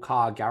single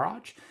car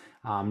garage.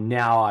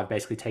 Now I've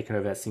basically taken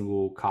over that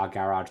single car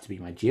garage to be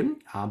my gym,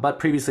 but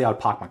previously I would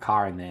park my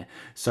car in there.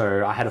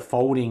 So I had a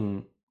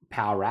folding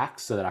power rack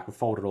so that I could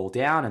fold it all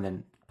down and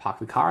then park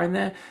the car in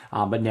there,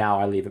 but now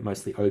I leave it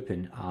mostly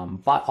open.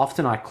 But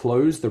often I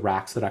close the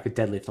rack so that I could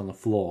deadlift on the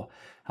floor,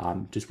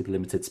 just with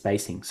limited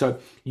spacing. So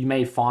you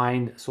may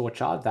find,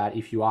 Sorcha, that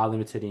if you are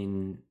limited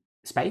in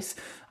space,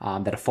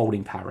 that a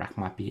folding power rack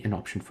might be an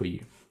option for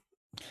you.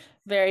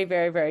 Very,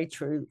 very, very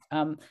true.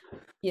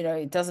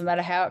 It doesn't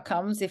matter how it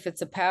comes. If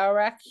it's a power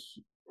rack,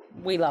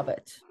 we love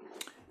it.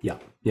 Yeah,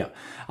 yeah.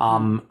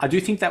 I do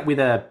think that with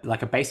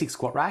a basic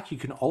squat rack, you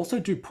can also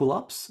do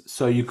pull-ups.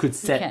 So you could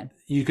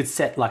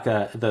set like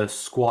the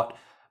squat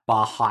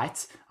bar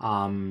height,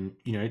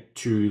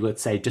 to,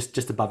 let's say,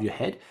 just above your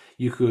head.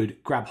 You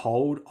could grab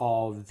hold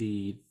of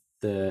the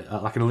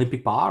like an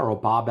Olympic bar or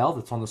barbell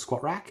that's on the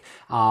squat rack,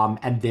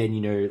 and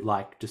then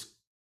just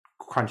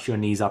crunch your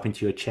knees up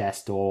into your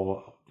chest,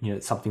 or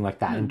something like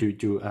that, and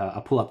do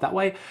a pull up that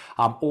way.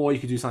 Or you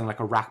could do something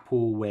like a rack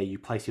pull, where you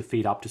place your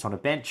feet up just on a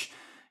bench.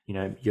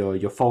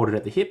 You're folded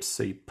at the hips,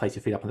 so you place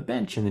your feet up on the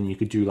bench, and then you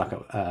could do like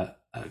a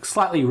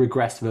slightly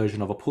regressed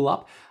version of a pull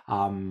up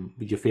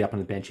with your feet up on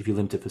the bench if you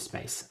limit it for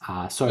space.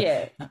 So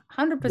yeah,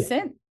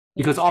 100%.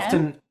 Because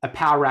often a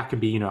power rack can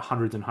be,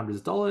 hundreds and hundreds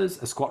of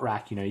dollars. A squat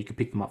rack, you could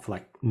pick them up for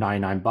like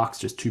 $99,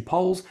 just 2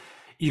 poles.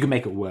 You can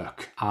make it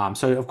work.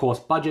 So of course,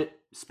 budget,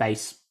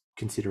 space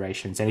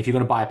considerations. And if you're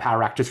going to buy a power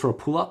rack just for a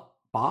pull-up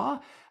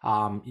bar,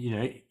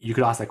 you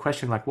could ask that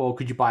question like, well,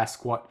 could you buy a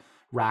squat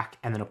rack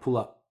and then a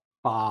pull-up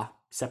bar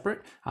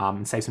separate,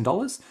 and save some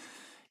dollars?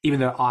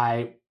 Even though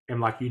I am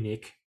like you,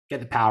 Nick,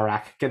 get the power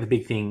rack, get the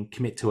big thing,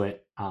 commit to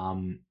it,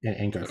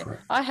 and go for it.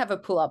 I have a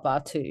pull-up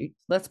bar too.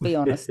 Let's be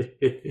honest.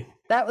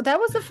 That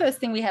was the first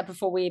thing we had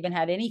before we even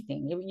had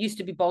anything. It used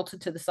to be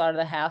bolted to the side of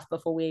the house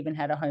before we even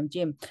had a home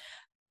gym.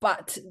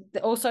 But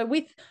also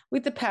with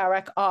the power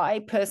rack,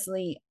 I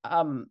personally,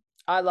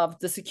 I love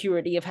the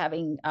security of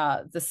having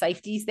the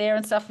safeties there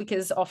and stuff,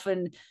 because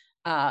often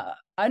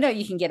I know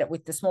you can get it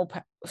with the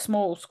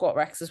small squat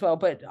racks as well,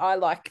 but I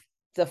like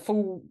the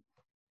full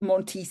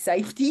Monty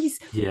safeties,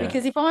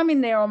 because if I'm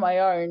in there on my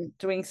own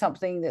doing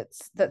something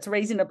that's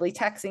reasonably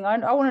taxing, I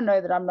want to know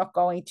that I'm not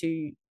going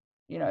to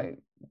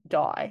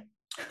die.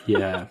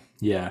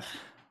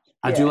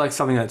 I do like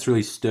something that's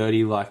really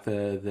sturdy, like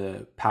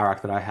the power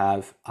rack that I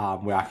have,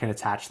 where I can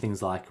attach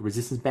things like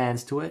resistance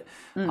bands to it,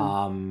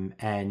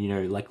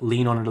 and like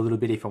lean on it a little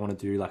bit if I want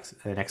to do like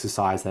an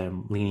exercise that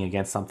I'm leaning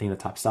against something, that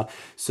type of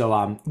stuff.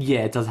 So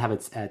it does have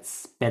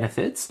its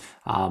benefits.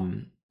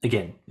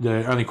 Again,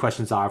 the only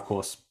questions are, of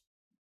course,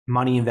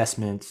 money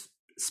investment,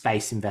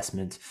 space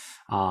investment,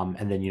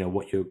 and then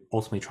what you're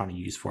ultimately trying to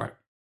use for it.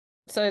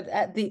 So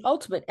the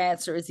ultimate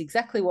answer is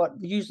exactly what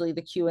usually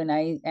the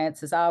Q&A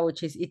answers are,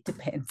 which is it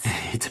depends.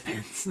 It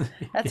depends.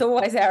 That's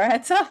always our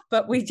answer,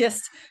 but we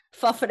just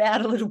fluff it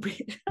out a little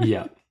bit.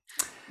 Yep.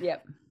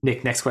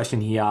 Nick, next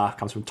question here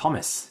comes from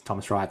Thomas.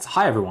 Thomas writes,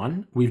 "Hi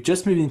everyone, we've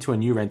just moved into a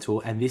new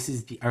rental and this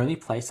is the only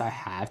place I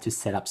have to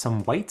set up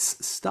some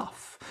weights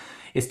stuff.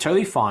 It's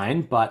totally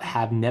fine, but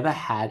have never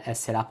had a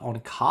setup on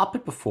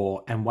carpet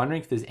before and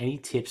wondering if there's any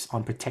tips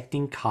on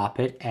protecting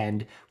carpet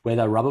and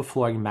whether rubber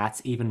flooring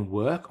mats even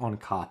work on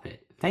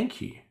carpet.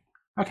 Thank you."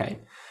 Okay.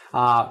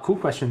 Cool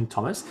question,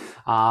 Thomas.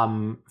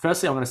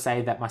 Firstly, I'm going to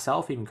say that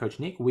myself, even Coach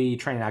Nick, we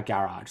train in our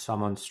garage, so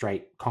I'm on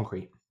straight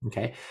concrete.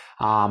 Okay.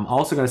 I'm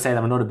also going to say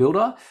that I'm not a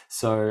builder,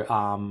 so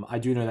I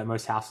do know that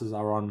most houses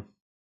are on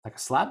like a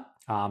slab.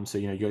 So,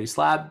 you got your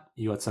slab,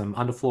 you got some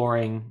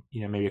underflooring,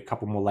 maybe a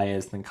couple more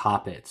layers than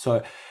carpet.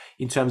 So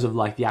in terms of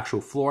like the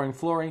actual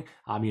flooring,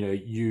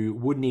 you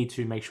would need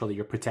to make sure that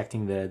you're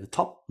protecting the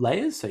top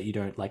layers so you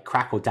don't like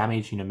crack or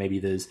damage. Maybe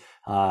there's,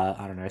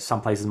 I don't know,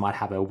 some places might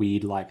have a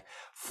weird like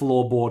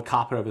floorboard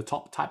carpet over the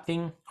top type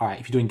thing. All right,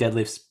 if you're doing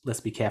deadlifts, let's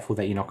be careful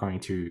that you're not going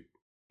to,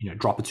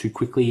 drop it too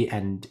quickly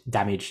and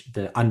damage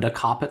the under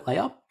carpet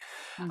layer.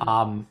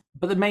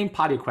 But the main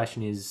part of your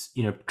question is,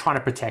 trying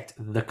to protect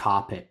the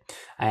carpet.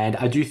 And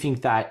I do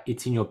think that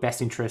it's in your best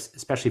interest,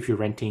 especially if you're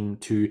renting,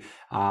 to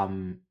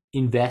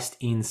invest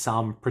in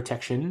some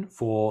protection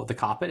for the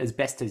carpet as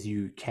best as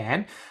you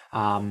can,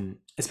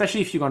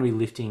 especially if you're going to be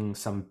lifting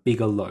some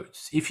bigger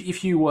loads.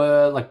 If you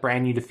were like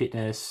brand new to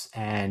fitness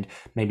and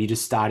maybe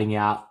just starting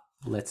out,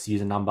 let's use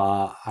a number,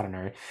 I don't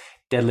know,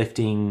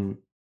 deadlifting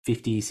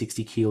 50,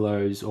 60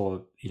 kilos,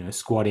 or,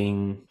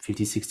 squatting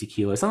 50, 60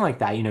 kilos, something like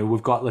that.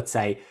 We've got, let's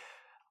say,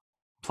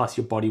 plus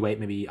your body weight,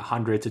 maybe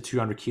 100 to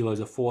 200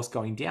 kilos of force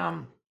going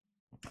down.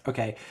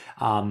 Okay.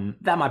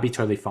 That might be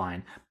totally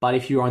fine. But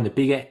if you're on the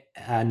bigger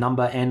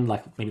number end,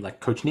 like maybe like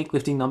Coach Nick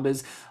lifting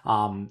numbers,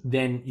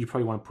 then you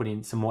probably want to put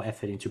in some more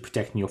effort into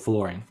protecting your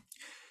flooring.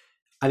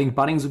 I think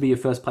Bunnings would be your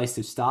first place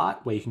to start,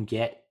 where you can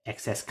get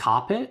excess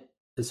carpet,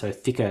 so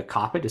thicker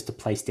carpet just to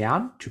place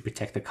down to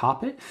protect the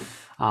carpet.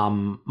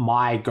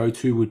 My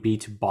go-to would be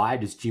to buy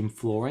just gym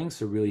flooring,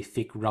 so really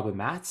thick rubber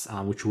mats,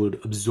 which would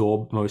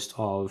absorb most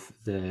of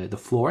the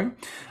flooring.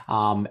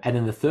 And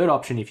then the third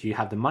option, if you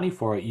have the money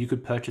for it, you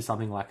could purchase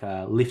something like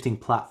a lifting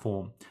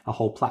platform, a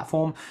whole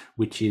platform,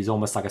 which is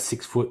almost like a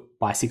 6 foot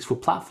by 6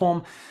 foot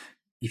platform,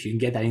 if you can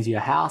get that into your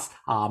house.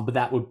 But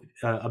that would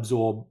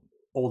absorb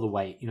all the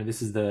weight.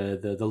 This is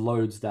the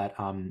loads that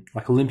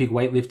like Olympic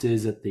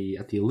weightlifters at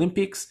the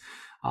Olympics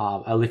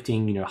are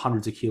lifting,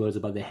 hundreds of kilos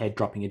above their head,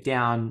 dropping it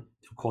down.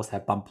 Of course, they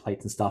have bump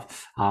plates and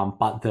stuff,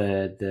 but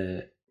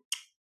the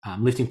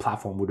lifting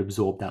platform would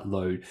absorb that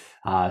load.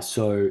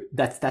 So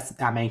that's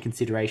our main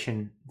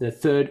consideration. The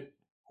third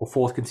or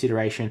fourth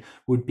consideration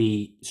would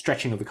be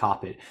stretching of the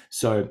carpet.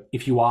 So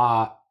if you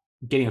are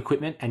getting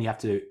equipment and you have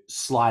to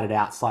slide it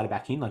out, slide it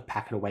back in, like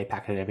pack it away,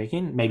 pack it back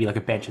in, maybe like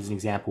a bench as an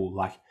example,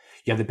 like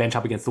you have the bench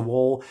up against the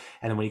wall,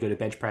 and then when you go to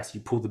bench press,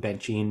 you pull the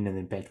bench in and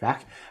then bench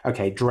back.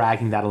 Okay,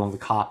 dragging that along the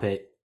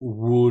carpet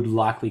would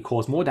likely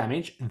cause more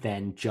damage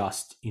than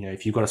just,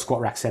 if you've got a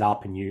squat rack set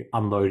up and you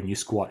unload and you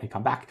squat and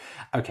come back.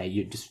 Okay,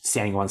 you're just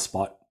standing in one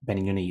spot,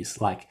 bending your knees.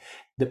 Like,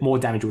 the more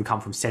damage would come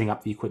from setting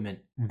up the equipment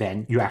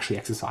than you're actually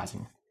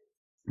exercising.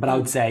 But I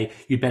would say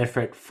you'd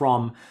benefit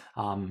from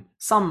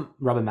some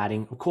rubber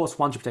matting, of course,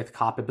 one to protect the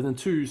carpet, but then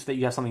two, so that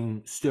you have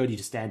something sturdy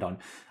to stand on.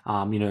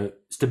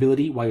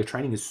 Stability while you're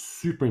training is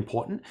super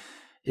important,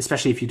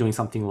 especially if you're doing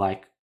something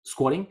like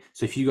squatting.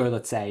 So if you go,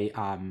 let's say,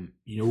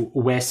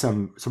 wear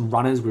some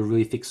runners with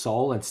really thick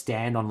sole and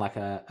stand on like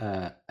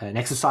an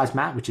exercise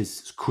mat, which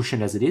is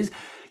cushioned as it is,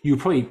 you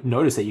probably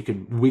notice that you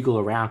can wiggle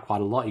around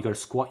quite a lot. You go to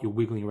squat, you're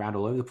wiggling around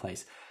all over the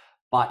place.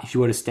 But if you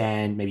were to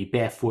stand maybe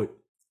barefoot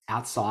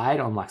outside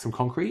on like some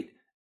concrete,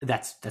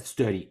 that's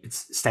sturdy,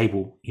 it's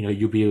stable.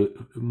 You'll be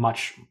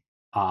much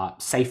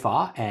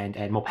safer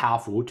and more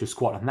powerful to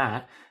squat on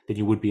that than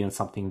you would be on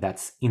something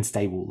that's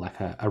instable, like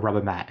a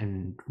rubber mat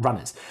and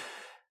runners.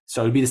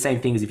 So it'd be the same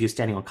thing as if you're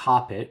standing on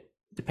carpet,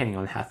 depending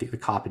on how thick the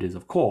carpet is,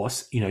 of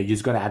course, you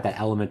just got to add that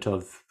element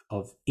of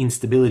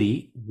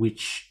instability,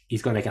 which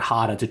is going to make it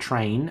harder to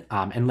train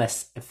and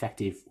less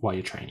effective while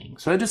you're training.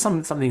 So just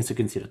some things to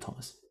consider,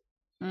 Thomas.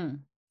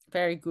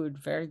 Very good.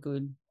 Very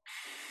good.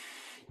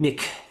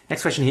 Nick,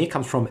 next question here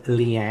comes from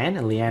Leanne.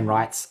 And Leanne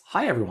writes,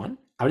 "Hi, everyone.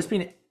 I've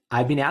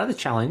been out of the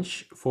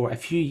challenge for a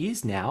few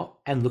years now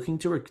and looking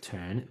to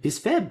return this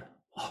Feb."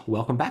 Oh,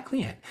 welcome back,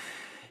 Leanne.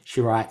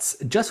 She writes,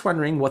 "Just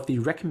wondering what the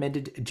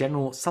recommended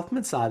general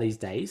supplements are these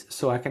days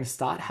so I can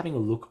start having a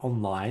look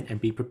online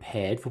and be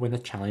prepared for when the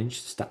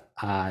challenge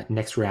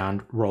next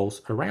round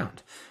rolls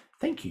around.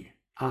 Thank you."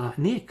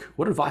 Nick,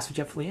 what advice would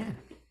you have for Leanne?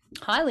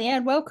 Hi,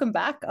 Leanne. Welcome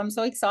back. I'm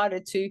so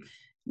excited to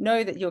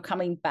know that you're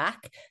coming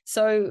back.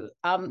 So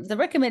the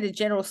recommended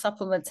general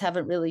supplements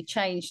haven't really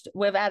changed.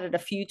 We've added a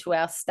few to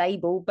our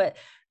stable, but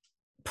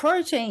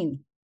protein,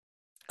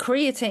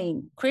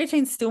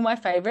 creatine's still my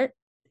favorite,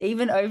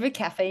 even over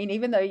caffeine,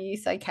 even though you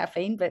say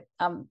caffeine, but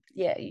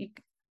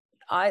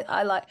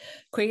I like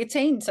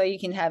creatine. So you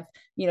can have,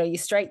 your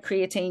straight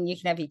creatine, you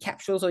can have your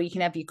capsules, or you can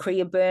have your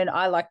CreaBurn.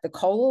 I like the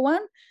cola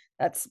one.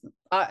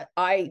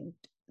 I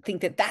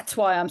think that's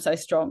why I'm so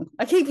strong.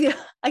 I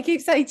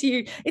keep saying to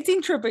you, it's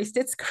IntraBoost,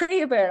 it's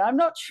CreaBurn. I'm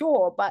not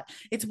sure, but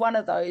it's one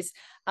of those.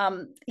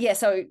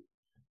 So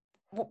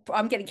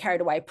I'm getting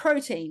carried away.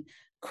 Protein,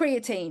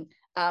 creatine,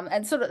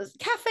 and sort of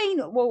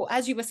caffeine. Well,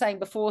 as you were saying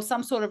before,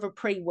 some sort of a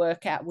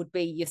pre-workout would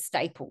be your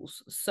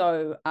staples.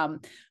 So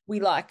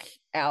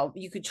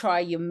you could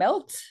try your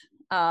Melt.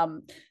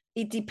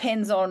 It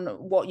depends on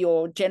what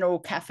your general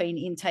caffeine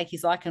intake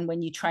is like. And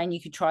when you train,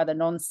 you could try the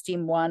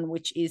non-stim one,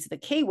 which is the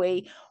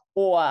kiwi,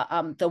 or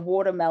the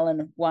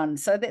watermelon one.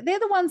 So they're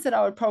the ones that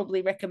I would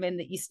probably recommend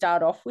that you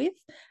start off with.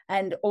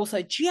 And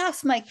also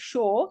just make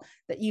sure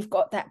that you've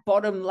got that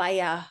bottom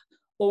layer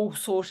all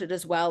sorted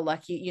as well.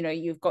 Like,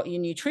 you've got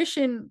your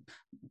nutrition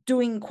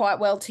doing quite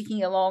well,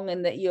 ticking along,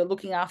 and that you're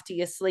looking after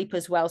your sleep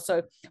as well.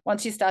 So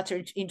once you start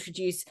to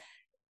introduce,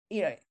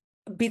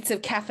 bits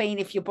of caffeine,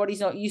 if your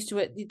body's not used to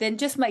it, then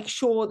just make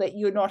sure that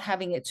you're not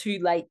having it too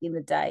late in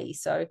the day.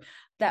 So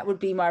that would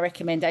be my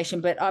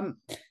recommendation. But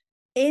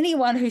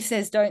anyone who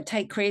says don't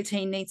take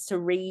creatine needs to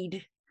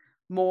read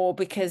more,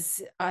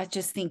 because I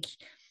just think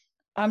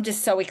I'm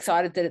just so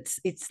excited that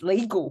it's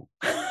legal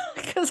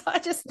because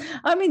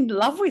I'm in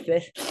love with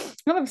it.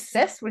 I'm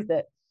obsessed with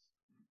it.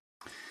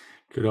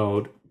 Good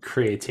old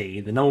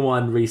creatine, the number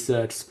one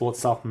research sports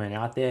supplement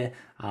out there.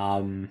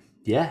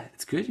 Yeah,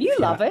 it's good. You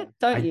love it,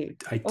 don't you?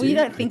 I do. Well, you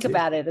don't think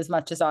about it as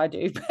much as I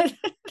do, but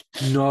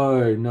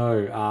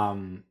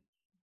no.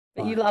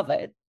 But you love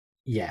it.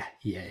 Yeah.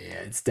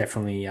 It's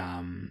definitely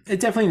an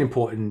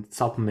important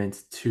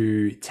supplement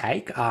to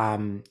take.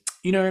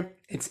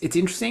 It's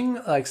interesting.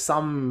 Like,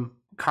 some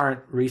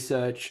current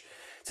research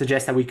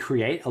suggests that we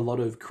create a lot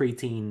of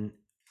creatine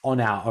on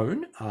our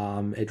own,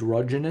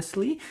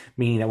 exogenously,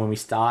 meaning that when we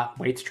start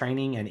weights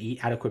training and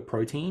eat adequate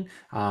protein,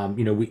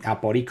 our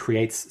body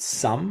creates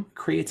some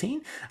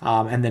creatine,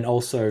 and then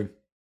also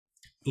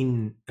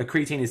in a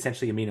creatine is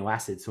essentially amino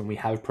acids. So when we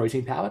have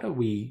protein powder,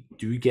 we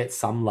do get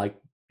some like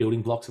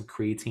building blocks of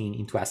creatine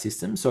into our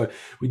system. So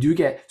we do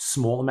get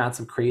small amounts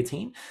of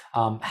creatine.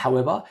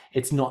 However,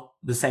 it's not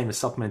the same as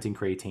supplementing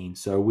creatine.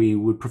 So we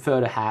would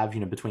prefer to have,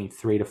 between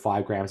 3 to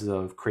 5 grams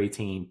of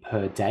creatine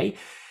per day.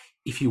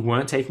 If you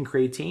weren't taking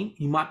creatine,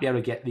 you might be able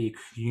to get the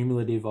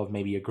cumulative of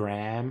maybe 1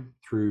 gram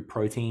through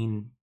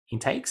protein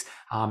intakes,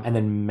 and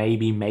then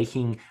maybe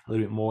making a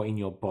little bit more in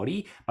your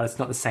body, but it's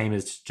not the same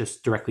as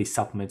just directly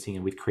supplementing it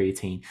with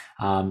creatine.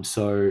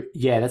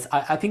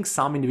 I think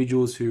some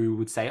individuals who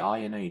would say, oh,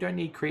 you don't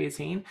need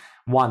creatine.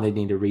 One, they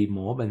need to read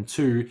more, and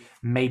two,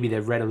 maybe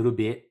they've read a little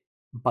bit,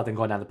 but then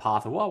gone down the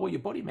path of, well,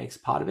 your body makes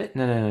part of it.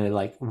 No.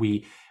 Like,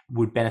 we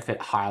would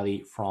benefit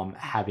highly from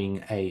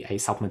having a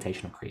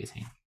supplementation of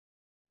creatine.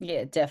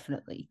 Yeah,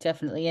 definitely,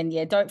 definitely. And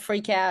yeah, don't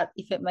freak out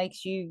if it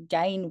makes you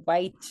gain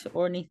weight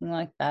or anything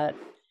like that.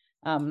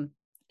 Um,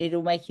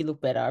 it'll make you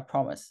look better, I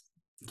promise.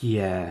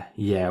 Yeah,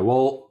 yeah.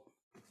 Well,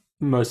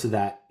 most of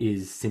that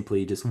is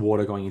simply just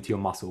water going into your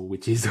muscle,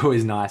 which is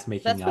always nice,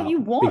 making That's what you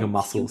bigger want. You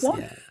muscles.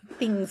 want Yeah,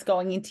 things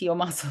going into your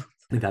muscles.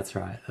 that's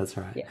right. That's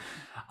right. Yeah.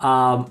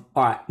 All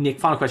right, Nick,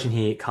 final question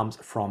here comes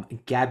from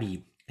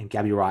Gabby. And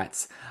Gabby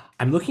writes,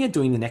 I'm looking at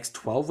doing the next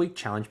 12-week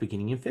challenge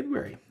beginning in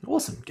February.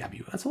 Awesome,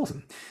 Gabby. That's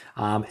awesome.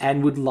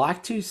 And would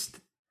like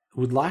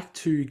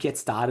to get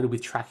started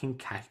with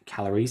tracking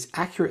calories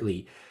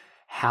accurately.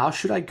 How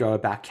should I go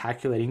about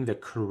calculating the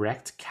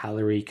correct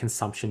calorie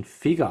consumption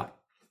figure?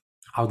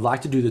 I would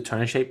like to do the Tone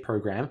and Shape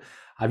program.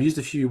 I've used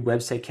a few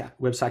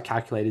website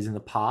calculators in the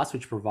past,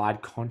 which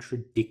provide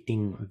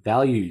contradicting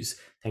values.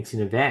 Thanks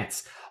in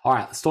advance. All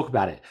right, let's talk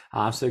about it.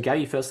 So,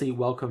 Gabby, firstly,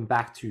 welcome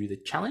back to the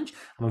challenge.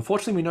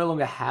 Unfortunately, we no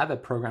longer have a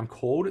program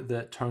called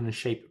the Tone and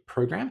Shape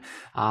program.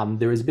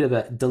 There is a bit of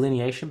a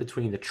delineation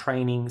between the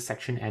training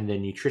section and the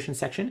nutrition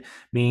section,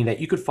 meaning that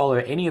you could follow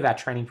any of our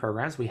training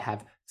programs. We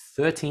have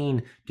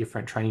 13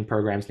 different training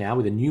programs now,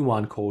 with a new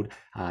one called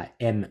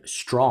M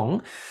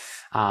Strong.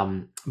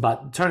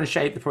 But Tone and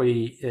Shape,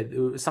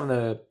 probably some of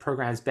the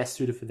programs best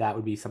suited for that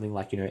would be something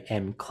like,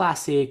 M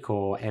Classic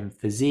or M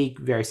Physique,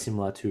 very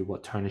similar to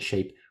what Tone and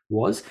Shape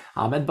was.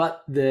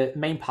 But the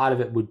main part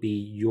of it would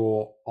be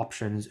your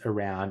options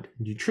around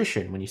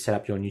nutrition when you set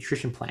up your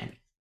nutrition plan.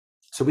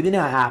 So within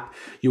our app,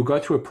 you'll go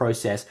through a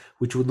process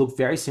which would look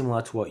very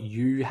similar to what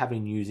you have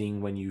been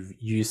using when you've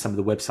used some of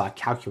the website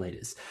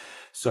calculators.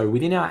 So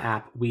within our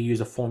app, we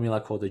use a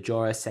formula called the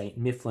Joyce-St.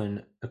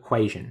 Mifflin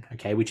equation,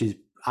 okay, which is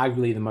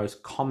arguably the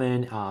most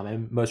common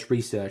and most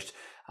researched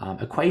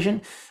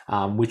equation,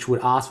 which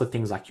would ask for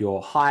things like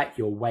your height,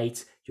 your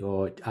weight,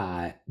 your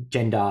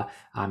gender,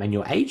 and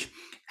your age,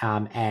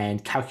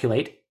 and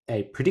calculate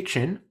a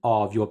prediction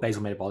of your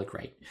basal metabolic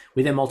rate.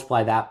 We then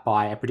multiply that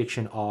by a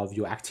prediction of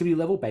your activity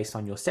level based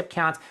on your step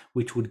count,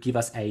 which would give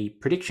us a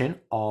prediction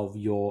of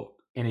your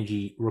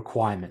energy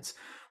requirements.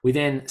 We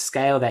then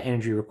scale that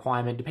energy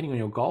requirement depending on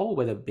your goal,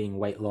 whether it being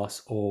weight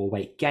loss or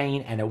weight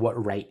gain, and at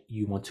what rate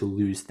you want to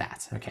lose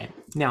that. Okay.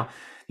 Now,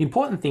 the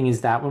important thing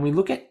is that when we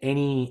look at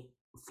any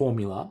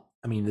formula,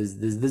 I mean,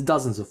 there's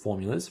dozens of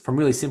formulas, from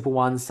really simple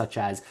ones such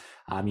as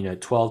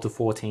 12 to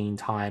 14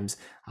 times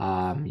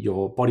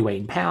your body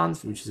weight in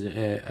pounds, which is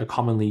a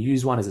commonly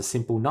used one as a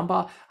simple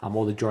number,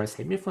 or the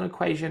Joyce-St. Mifflin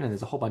equation, and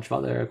there's a whole bunch of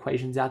other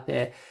equations out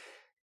there.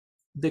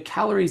 The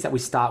calories that we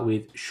start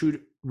with should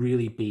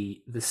really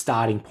be the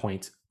starting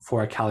point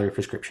for a calorie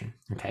prescription.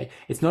 Okay,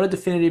 it's not a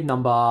definitive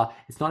number,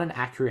 it's not an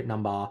accurate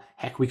number.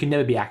 Heck, we can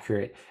never be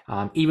accurate.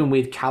 Even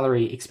with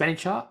calorie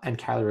expenditure and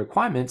calorie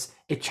requirements,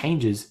 it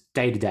changes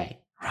day to day.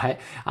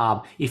 Right?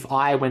 If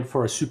I went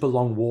for a super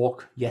long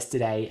walk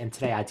yesterday and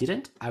today I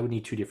didn't, I would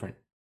need two different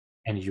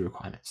energy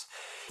requirements.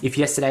 If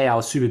yesterday I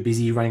was super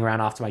busy running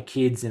around after my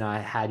kids and I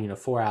had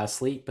 4 hours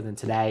sleep, but then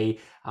today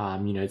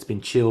it's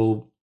been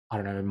chill. I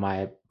don't know,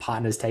 my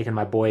partner's taken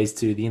my boys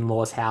to the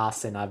in-laws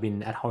house and I've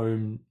been at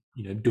home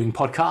doing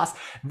podcasts.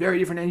 Very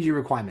different energy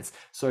requirements.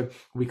 So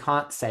we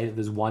can't say that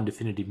there's one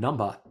definitive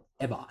number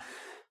ever.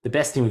 The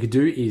best thing we could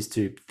do is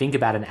to think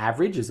about an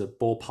average as a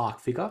ballpark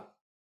figure.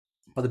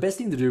 But the best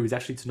thing to do is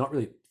actually to not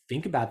really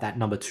think about that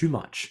number too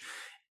much.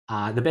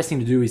 The best thing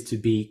to do is to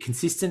be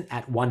consistent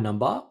at one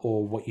number,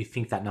 or what you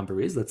think that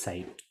number is, let's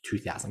say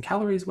 2,000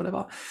 calories,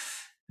 whatever.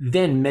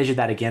 Then measure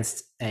that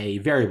against a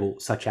variable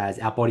such as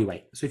our body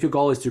weight. So if your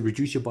goal is to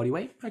reduce your body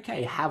weight,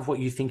 okay, have what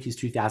you think is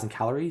 2,000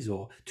 calories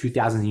or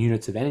 2,000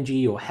 units of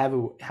energy, or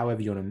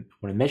however you want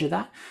to measure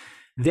that.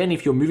 Then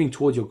if you're moving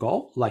towards your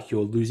goal, like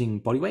you're losing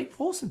body weight,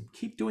 awesome,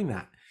 keep doing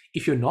that.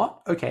 If you're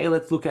not, okay,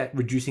 let's look at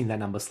reducing that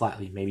number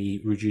slightly,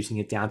 maybe reducing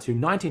it down to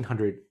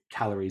 1,900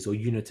 calories or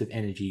units of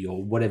energy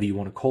or whatever you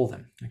want to call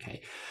them,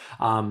 okay?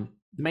 The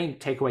main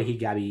takeaway here,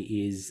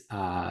 Gabby, is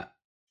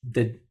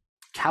the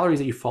calories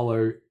that you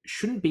follow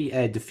shouldn't be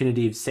a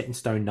definitive set in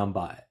stone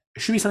number.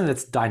 It should be something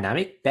that's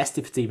dynamic, best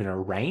if it's even a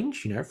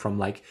range, from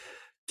like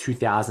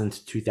 2,000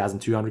 to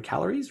 2,200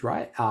 calories,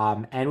 right?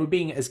 And we're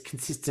being as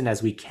consistent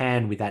as we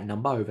can with that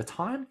number over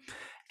time.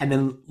 And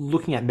then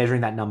looking at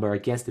measuring that number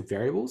against a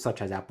variable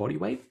such as our body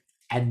weight.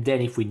 And then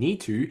if we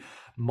need to,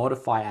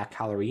 modify our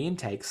calorie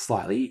intake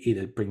slightly,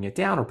 either bringing it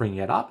down or bringing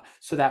it up,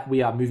 so that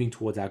we are moving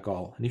towards our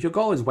goal. And if your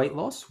goal is weight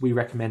loss, we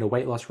recommend a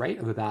weight loss rate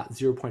of about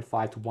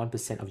 0.5 to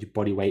 1% of your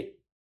body weight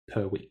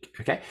per week.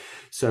 Okay.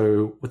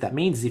 So what that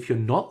means is if you're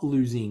not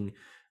losing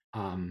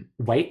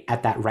weight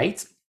at that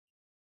rate,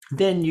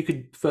 then you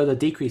could further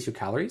decrease your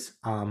calories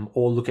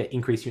or look at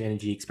increasing your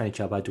energy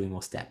expenditure by doing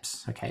more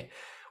steps. Okay.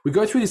 We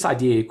go through this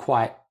idea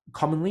quite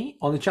commonly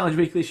on the Challenge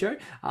Weekly Show.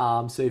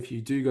 So if you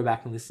do go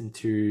back and listen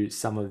to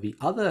some of the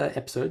other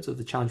episodes of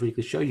the Challenge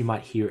Weekly Show, you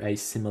might hear a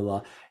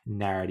similar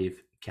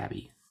narrative,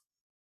 Gabby.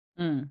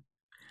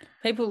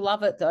 People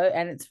love it though,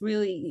 and it's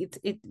really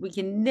we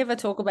can never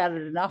talk about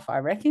it enough, I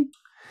reckon.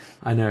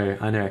 I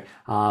know.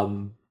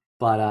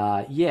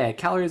 But yeah,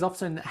 calories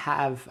often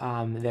have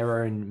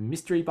their own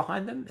mystery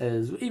behind them,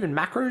 as even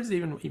macros,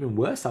 even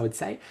worse, I would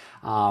say.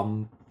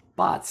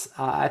 But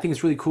I think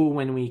it's really cool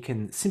when we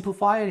can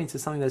simplify it into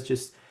something that's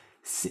just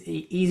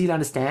easy to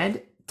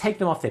understand, take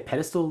them off their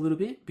pedestal a little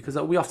bit, because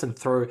we often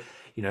throw,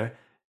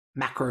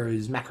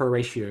 macros, macro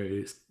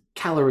ratios,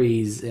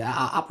 calories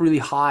up really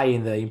high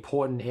in the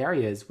important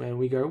areas when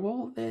we go,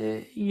 well,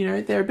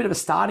 they're a bit of a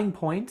starting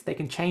point. They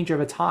can change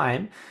over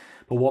time.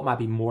 But what might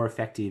be more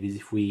effective is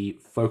if we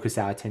focus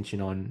our attention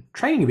on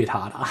training a bit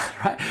harder,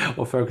 right?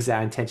 Or focus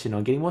our attention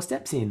on getting more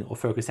steps in, or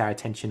focus our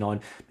attention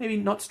on maybe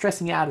not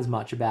stressing out as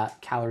much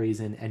about calories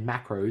and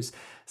macros,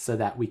 so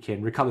that we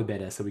can recover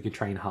better, so we can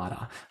train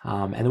harder.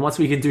 And then once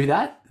we can do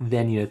that,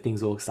 then,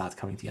 things all start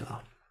coming together.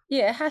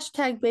 Yeah,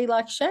 hashtag be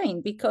like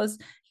Shane, because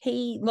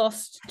he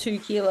lost 2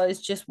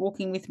 kilos just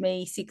walking with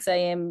me 6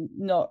 a.m.,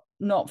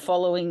 not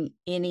following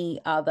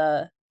any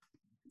other,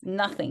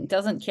 nothing,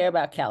 doesn't care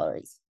about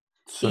calories.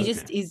 So he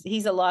just is.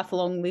 He's a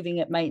lifelong living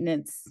at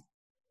maintenance.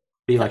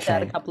 Be like Shane.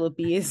 Out a couple of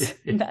beers.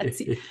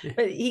 That's it.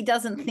 But he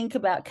doesn't think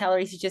about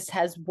calories. He just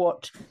has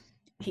what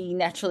he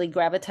naturally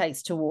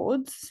gravitates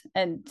towards,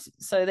 and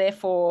so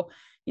therefore,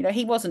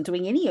 he wasn't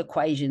doing any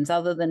equations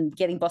other than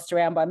getting bossed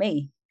around by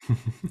me.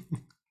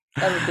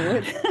 That would do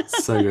it.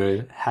 So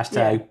good.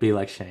 Hashtag be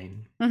like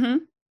Shane.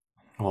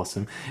 Mm-hmm.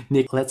 Awesome,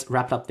 Nick. Let's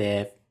wrap it up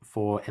there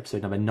for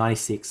episode number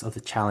 96 of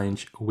the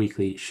Challenge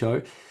Weekly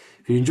Show.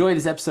 If you enjoyed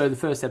this episode, the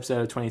first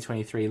episode of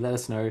 2023, let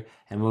us know,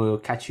 and we'll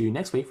catch you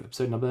next week for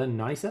episode number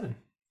 97.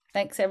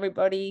 Thanks,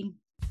 everybody.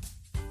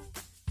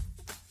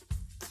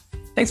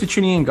 Thanks for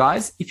tuning in,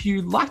 guys. If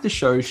you like the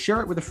show,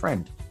 share it with a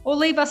friend. Or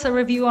leave us a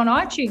review on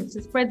iTunes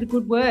to spread the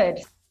good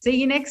word. See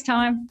you next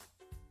time.